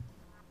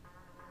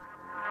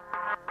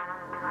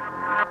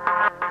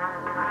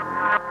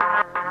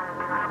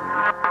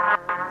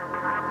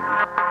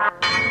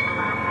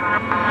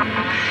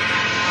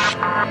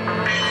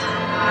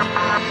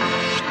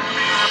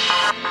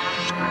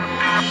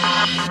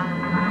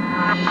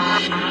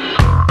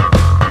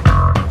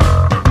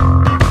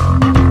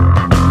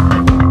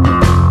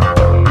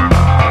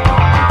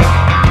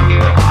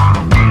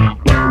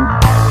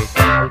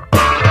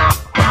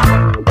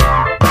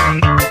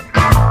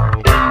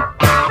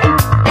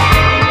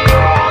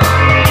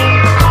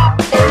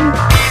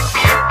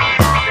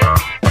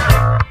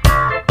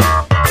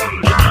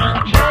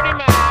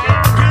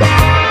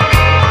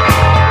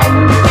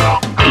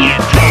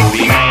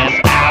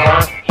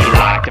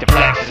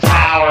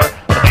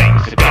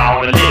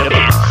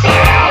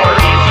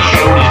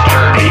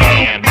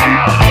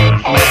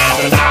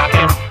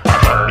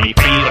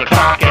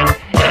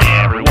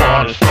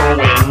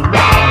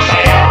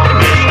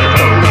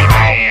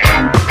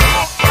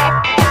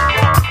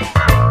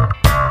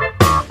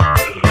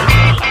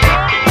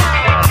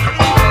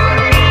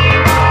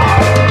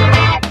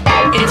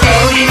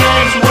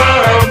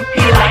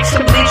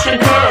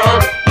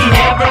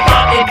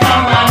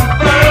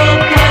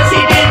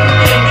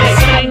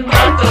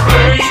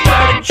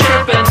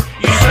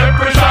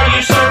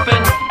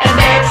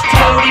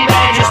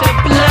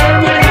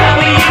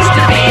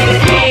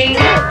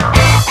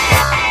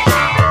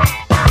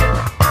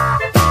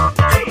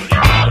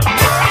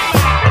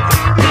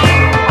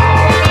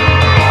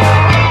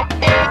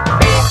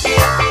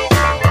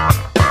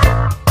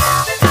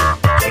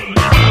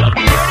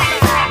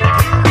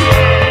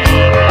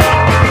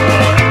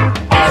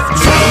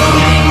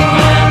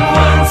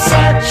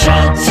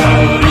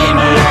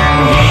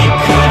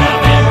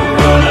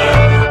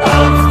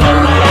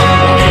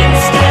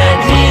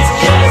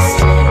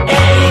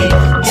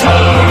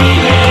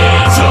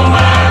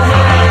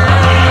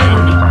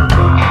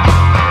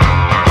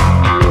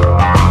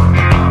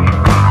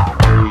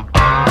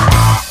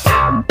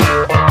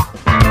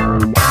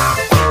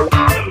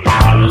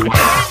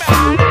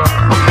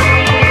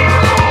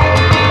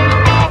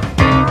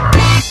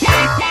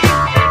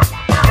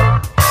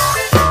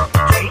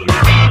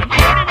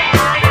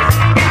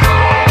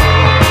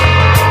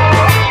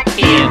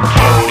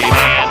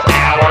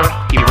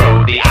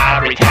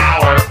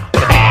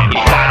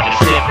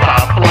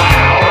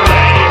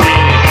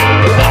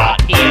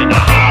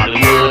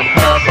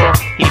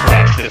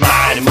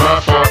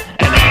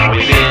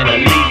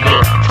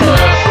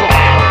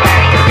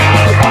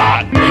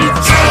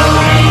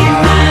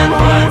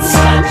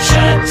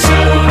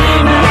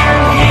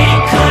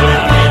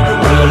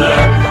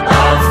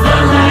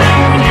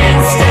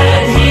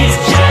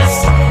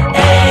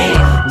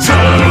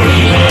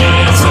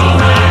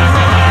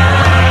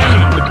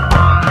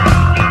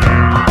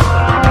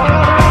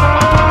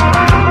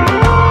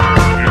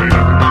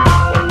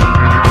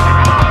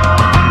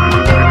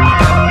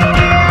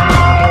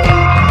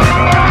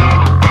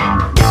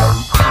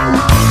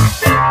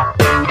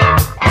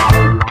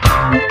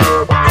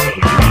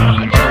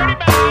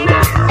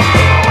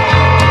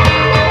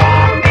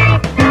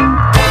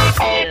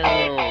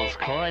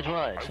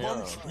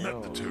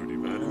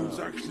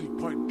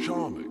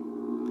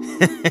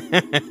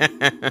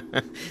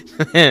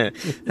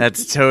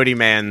 That's Toady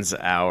Man's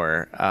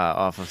Hour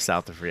off of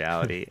South of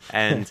Reality,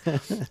 and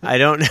I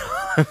don't know.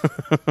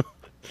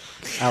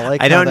 I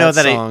like I don't how know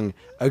that that song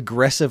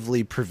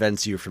aggressively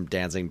prevents you from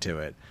dancing to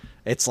it.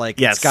 It's like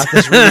Yes. it's got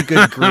this really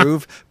good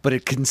groove, but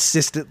it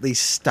consistently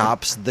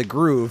stops the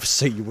groove,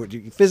 so you're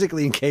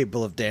physically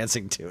incapable of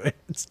dancing to it.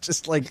 It's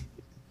just like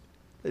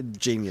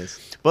genius.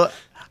 Well,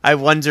 I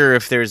wonder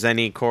if there's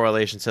any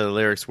correlation to the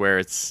lyrics where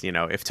it's,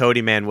 if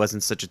Toady Man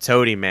wasn't such a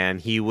Toady Man,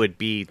 he would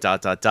be ...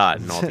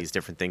 and all these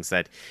different things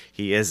that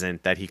he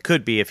isn't, that he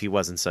could be if he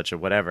wasn't such a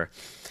whatever.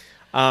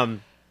 I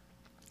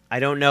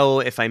don't know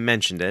if I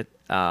mentioned it,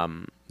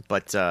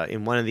 but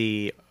in one of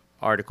the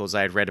articles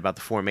I had read about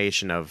the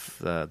formation of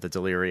the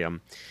Delirium,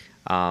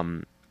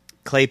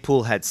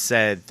 Claypool had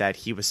said that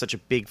he was such a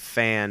big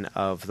fan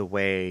of the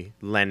way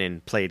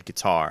Lennon played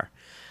guitar.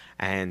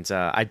 And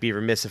I'd be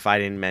remiss if I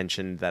didn't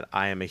mention that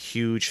I am a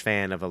huge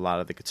fan of a lot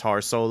of the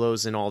guitar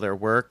solos in all their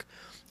work.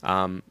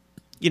 The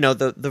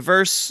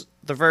verse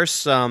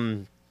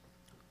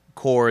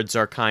chords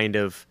are kind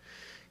of,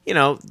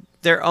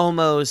 they're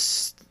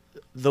almost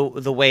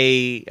the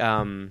way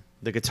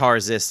the guitar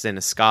exists in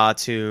a ska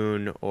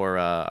tune or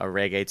a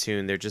reggae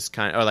tune. They're just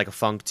or like a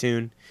funk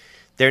tune.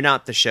 They're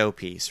not the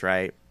showpiece,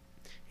 right?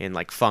 In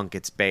like funk,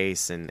 it's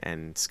bass,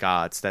 and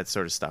ska, it's that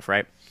sort of stuff,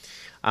 right?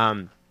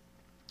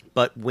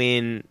 But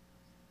when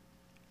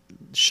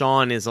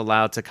Sean is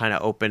allowed to kind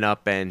of open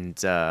up and,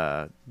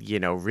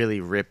 really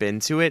rip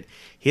into it,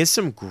 he has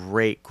some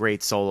great,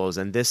 great solos.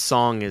 And this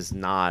song is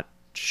not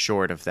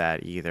short of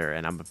that either.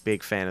 And I'm a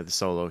big fan of the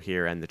solo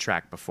here and the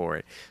track before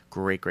it.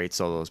 Great, great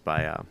solos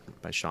by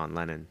Sean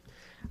Lennon.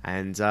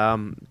 And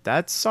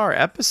that's our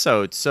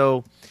episode.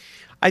 So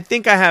I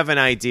think I have an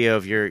idea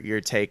of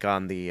your take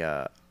on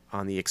the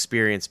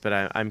experience,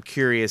 but I'm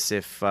curious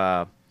if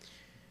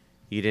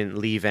you didn't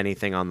leave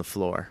anything on the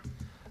floor.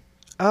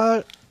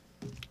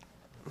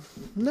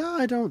 No,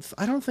 I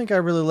don't think I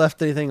really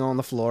left anything on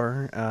the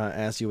floor,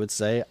 as you would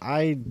say.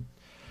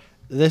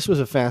 This was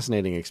a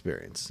fascinating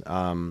experience.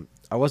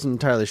 I wasn't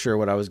entirely sure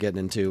what I was getting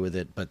into with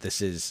it, but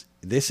this is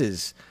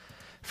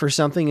for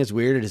something as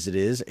weird as it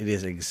is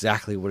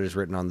exactly what is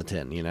written on the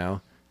tin,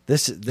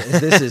 This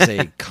is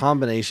a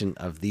combination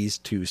of these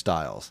two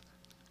styles.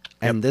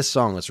 And this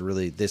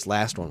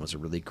last one was a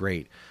really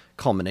great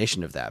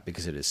culmination of that,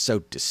 because it is so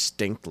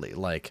distinctly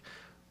like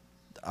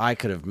I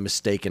could have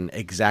mistaken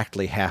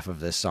exactly half of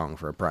this song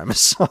for a Primus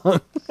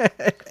song,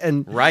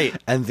 and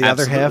the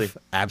other half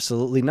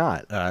absolutely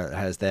not.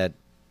 Has that,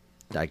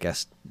 I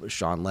guess,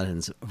 Sean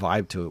Lennon's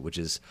vibe to it, which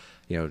is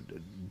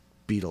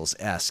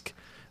Beatles-esque.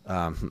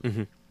 But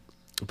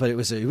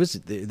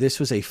this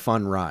was a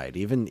fun ride.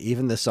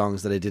 Even the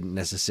songs that I didn't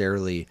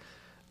necessarily,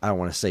 I don't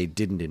want to say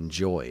didn't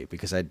enjoy,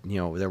 because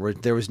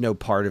there was no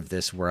part of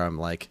this where I'm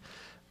like,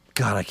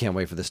 God, I can't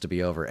wait for this to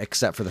be over,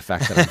 except for the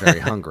fact that I'm very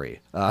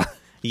hungry.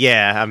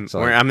 Yeah, I'm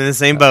in the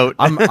same boat.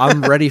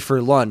 I'm ready for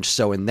lunch.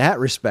 So in that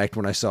respect,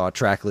 when I saw a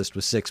track list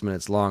was 6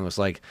 minutes long, I was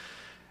like,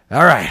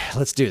 all right,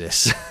 let's do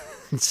this.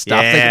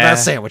 Stop thinking about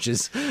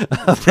sandwiches.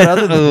 But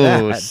other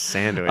than that,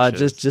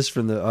 sandwiches. Just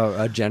from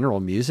a general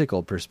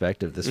musical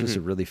perspective, this was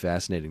a really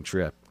fascinating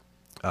trip.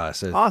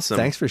 So awesome.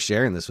 Thanks for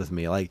sharing this with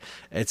me. Like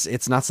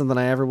it's not something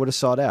I ever would have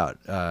sought out.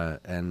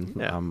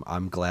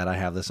 I'm glad I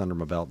have this under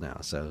my belt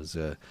now. So it was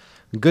a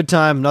good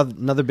time.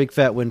 Another big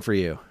fat win for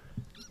you.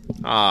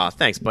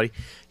 Thanks, buddy.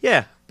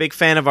 Yeah, big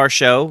fan of our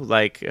show.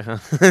 Like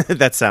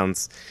that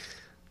sounds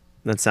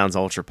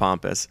ultra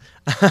pompous.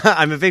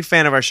 I'm a big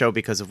fan of our show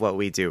because of what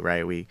we do,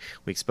 right? We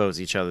expose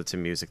each other to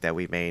music that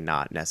we may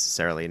not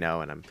necessarily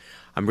know, and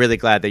I'm really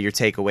glad that your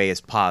takeaway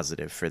is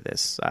positive for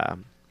this.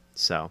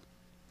 So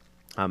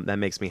that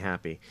makes me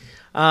happy.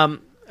 And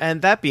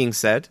that being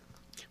said,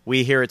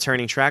 we here at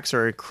Turning Tracks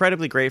are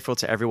incredibly grateful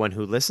to everyone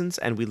who listens,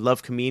 and we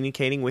love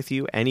communicating with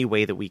you any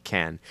way that we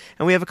can.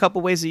 And we have a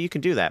couple ways that you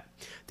can do that.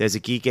 There's a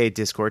Geek Aid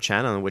Discord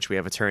channel in which we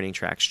have a Turning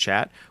Tracks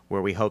chat,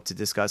 where we hope to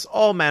discuss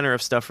all manner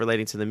of stuff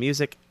relating to the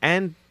music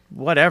and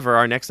whatever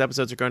our next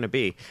episodes are going to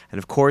be. And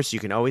of course, you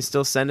can always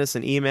still send us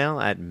an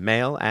email at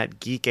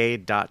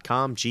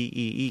mail@geekaid.com,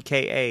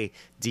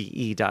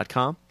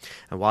 GEEKADE.com.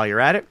 And while you're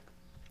at it,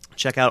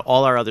 check out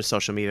all our other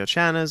social media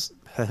channels.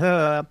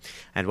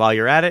 And while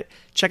you're at it,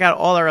 check out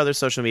all our other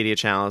social media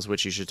channels,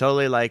 which you should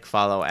totally like,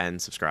 follow, and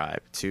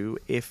subscribe to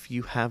if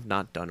you have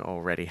not done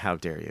already. How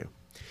dare you?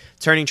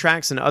 Turning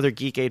Tracks and other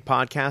Geek Aid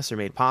podcasts are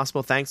made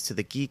possible thanks to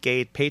the Geek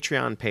Aid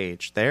Patreon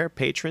page. There,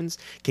 patrons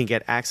can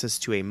get access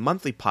to a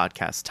monthly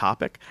podcast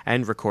topic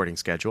and recording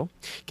schedule,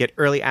 get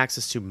early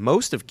access to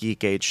most of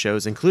Geek Aid's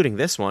shows, including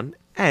this one,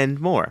 and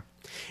more.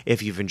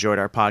 If you've enjoyed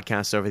our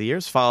podcast over the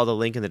years, follow the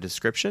link in the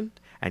description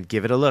and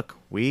give it a look.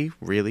 We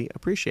really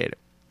appreciate it.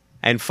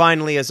 And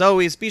finally, as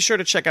always, be sure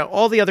to check out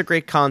all the other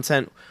great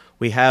content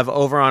we have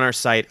over on our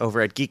site over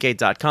at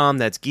geekade.com.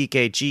 That's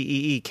geekade,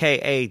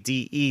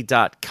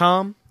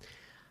 GEEKADE.com.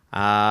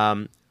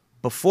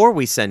 Before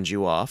we send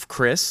you off,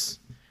 Chris,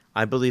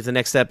 I believe the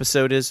next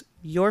episode is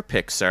your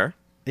pick, sir.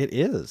 It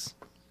is.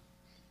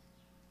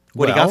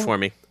 What do you got for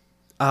me?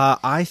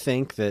 I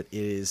think that it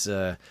is.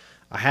 I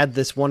had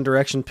this One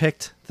Direction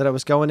picked that I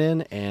was going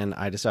in, and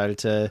I decided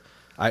to.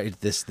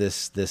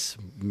 This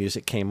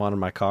music came on in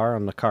my car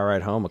on the car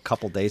ride home a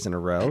couple days in a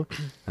row,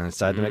 and I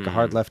decided to make a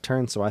hard left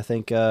turn. So I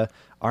think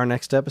our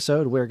next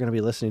episode we're going to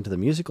be listening to the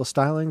musical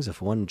stylings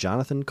of one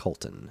Jonathan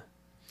Colton.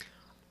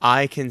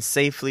 I can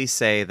safely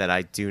say that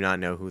I do not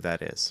know who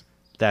that is.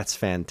 That's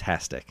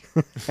fantastic.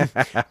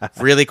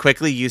 Really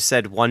quickly, you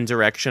said One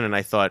Direction, and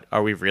I thought,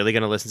 are we really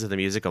going to listen to the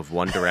music of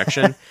One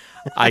Direction?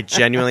 I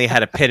genuinely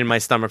had a pit in my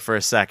stomach for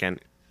a second.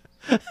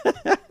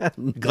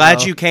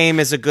 Glad You Came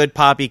is a good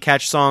poppy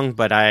catch song,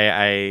 but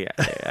I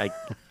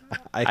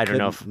don't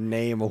know if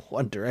name a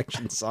One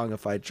Direction song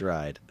if I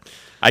tried.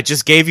 I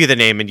just gave you the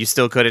name and you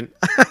still couldn't.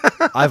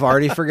 I've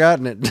already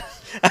forgotten it.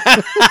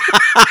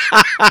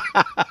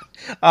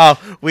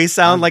 Oh, we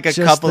sound like a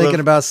couple thinking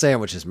of about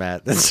sandwiches,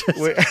 Matt.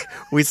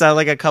 we sound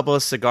like a couple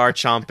of cigar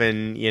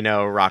chomping,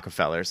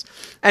 Rockefellers.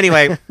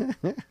 Anyway,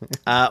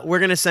 we're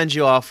gonna send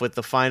you off with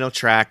the final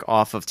track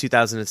off of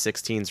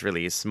 2016's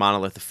release,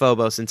 Monolith of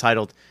Phobos,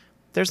 entitled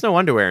 "There's No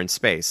Underwear in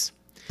Space."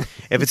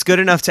 If it's good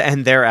enough to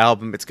end their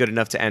album, it's good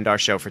enough to end our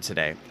show for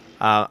today.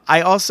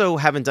 I also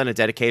haven't done a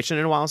dedication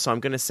in a while, so I'm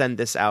going to send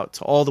this out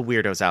to all the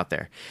weirdos out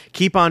there.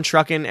 Keep on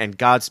trucking, and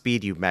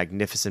Godspeed, you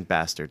magnificent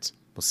bastards.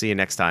 We'll see you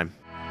next time.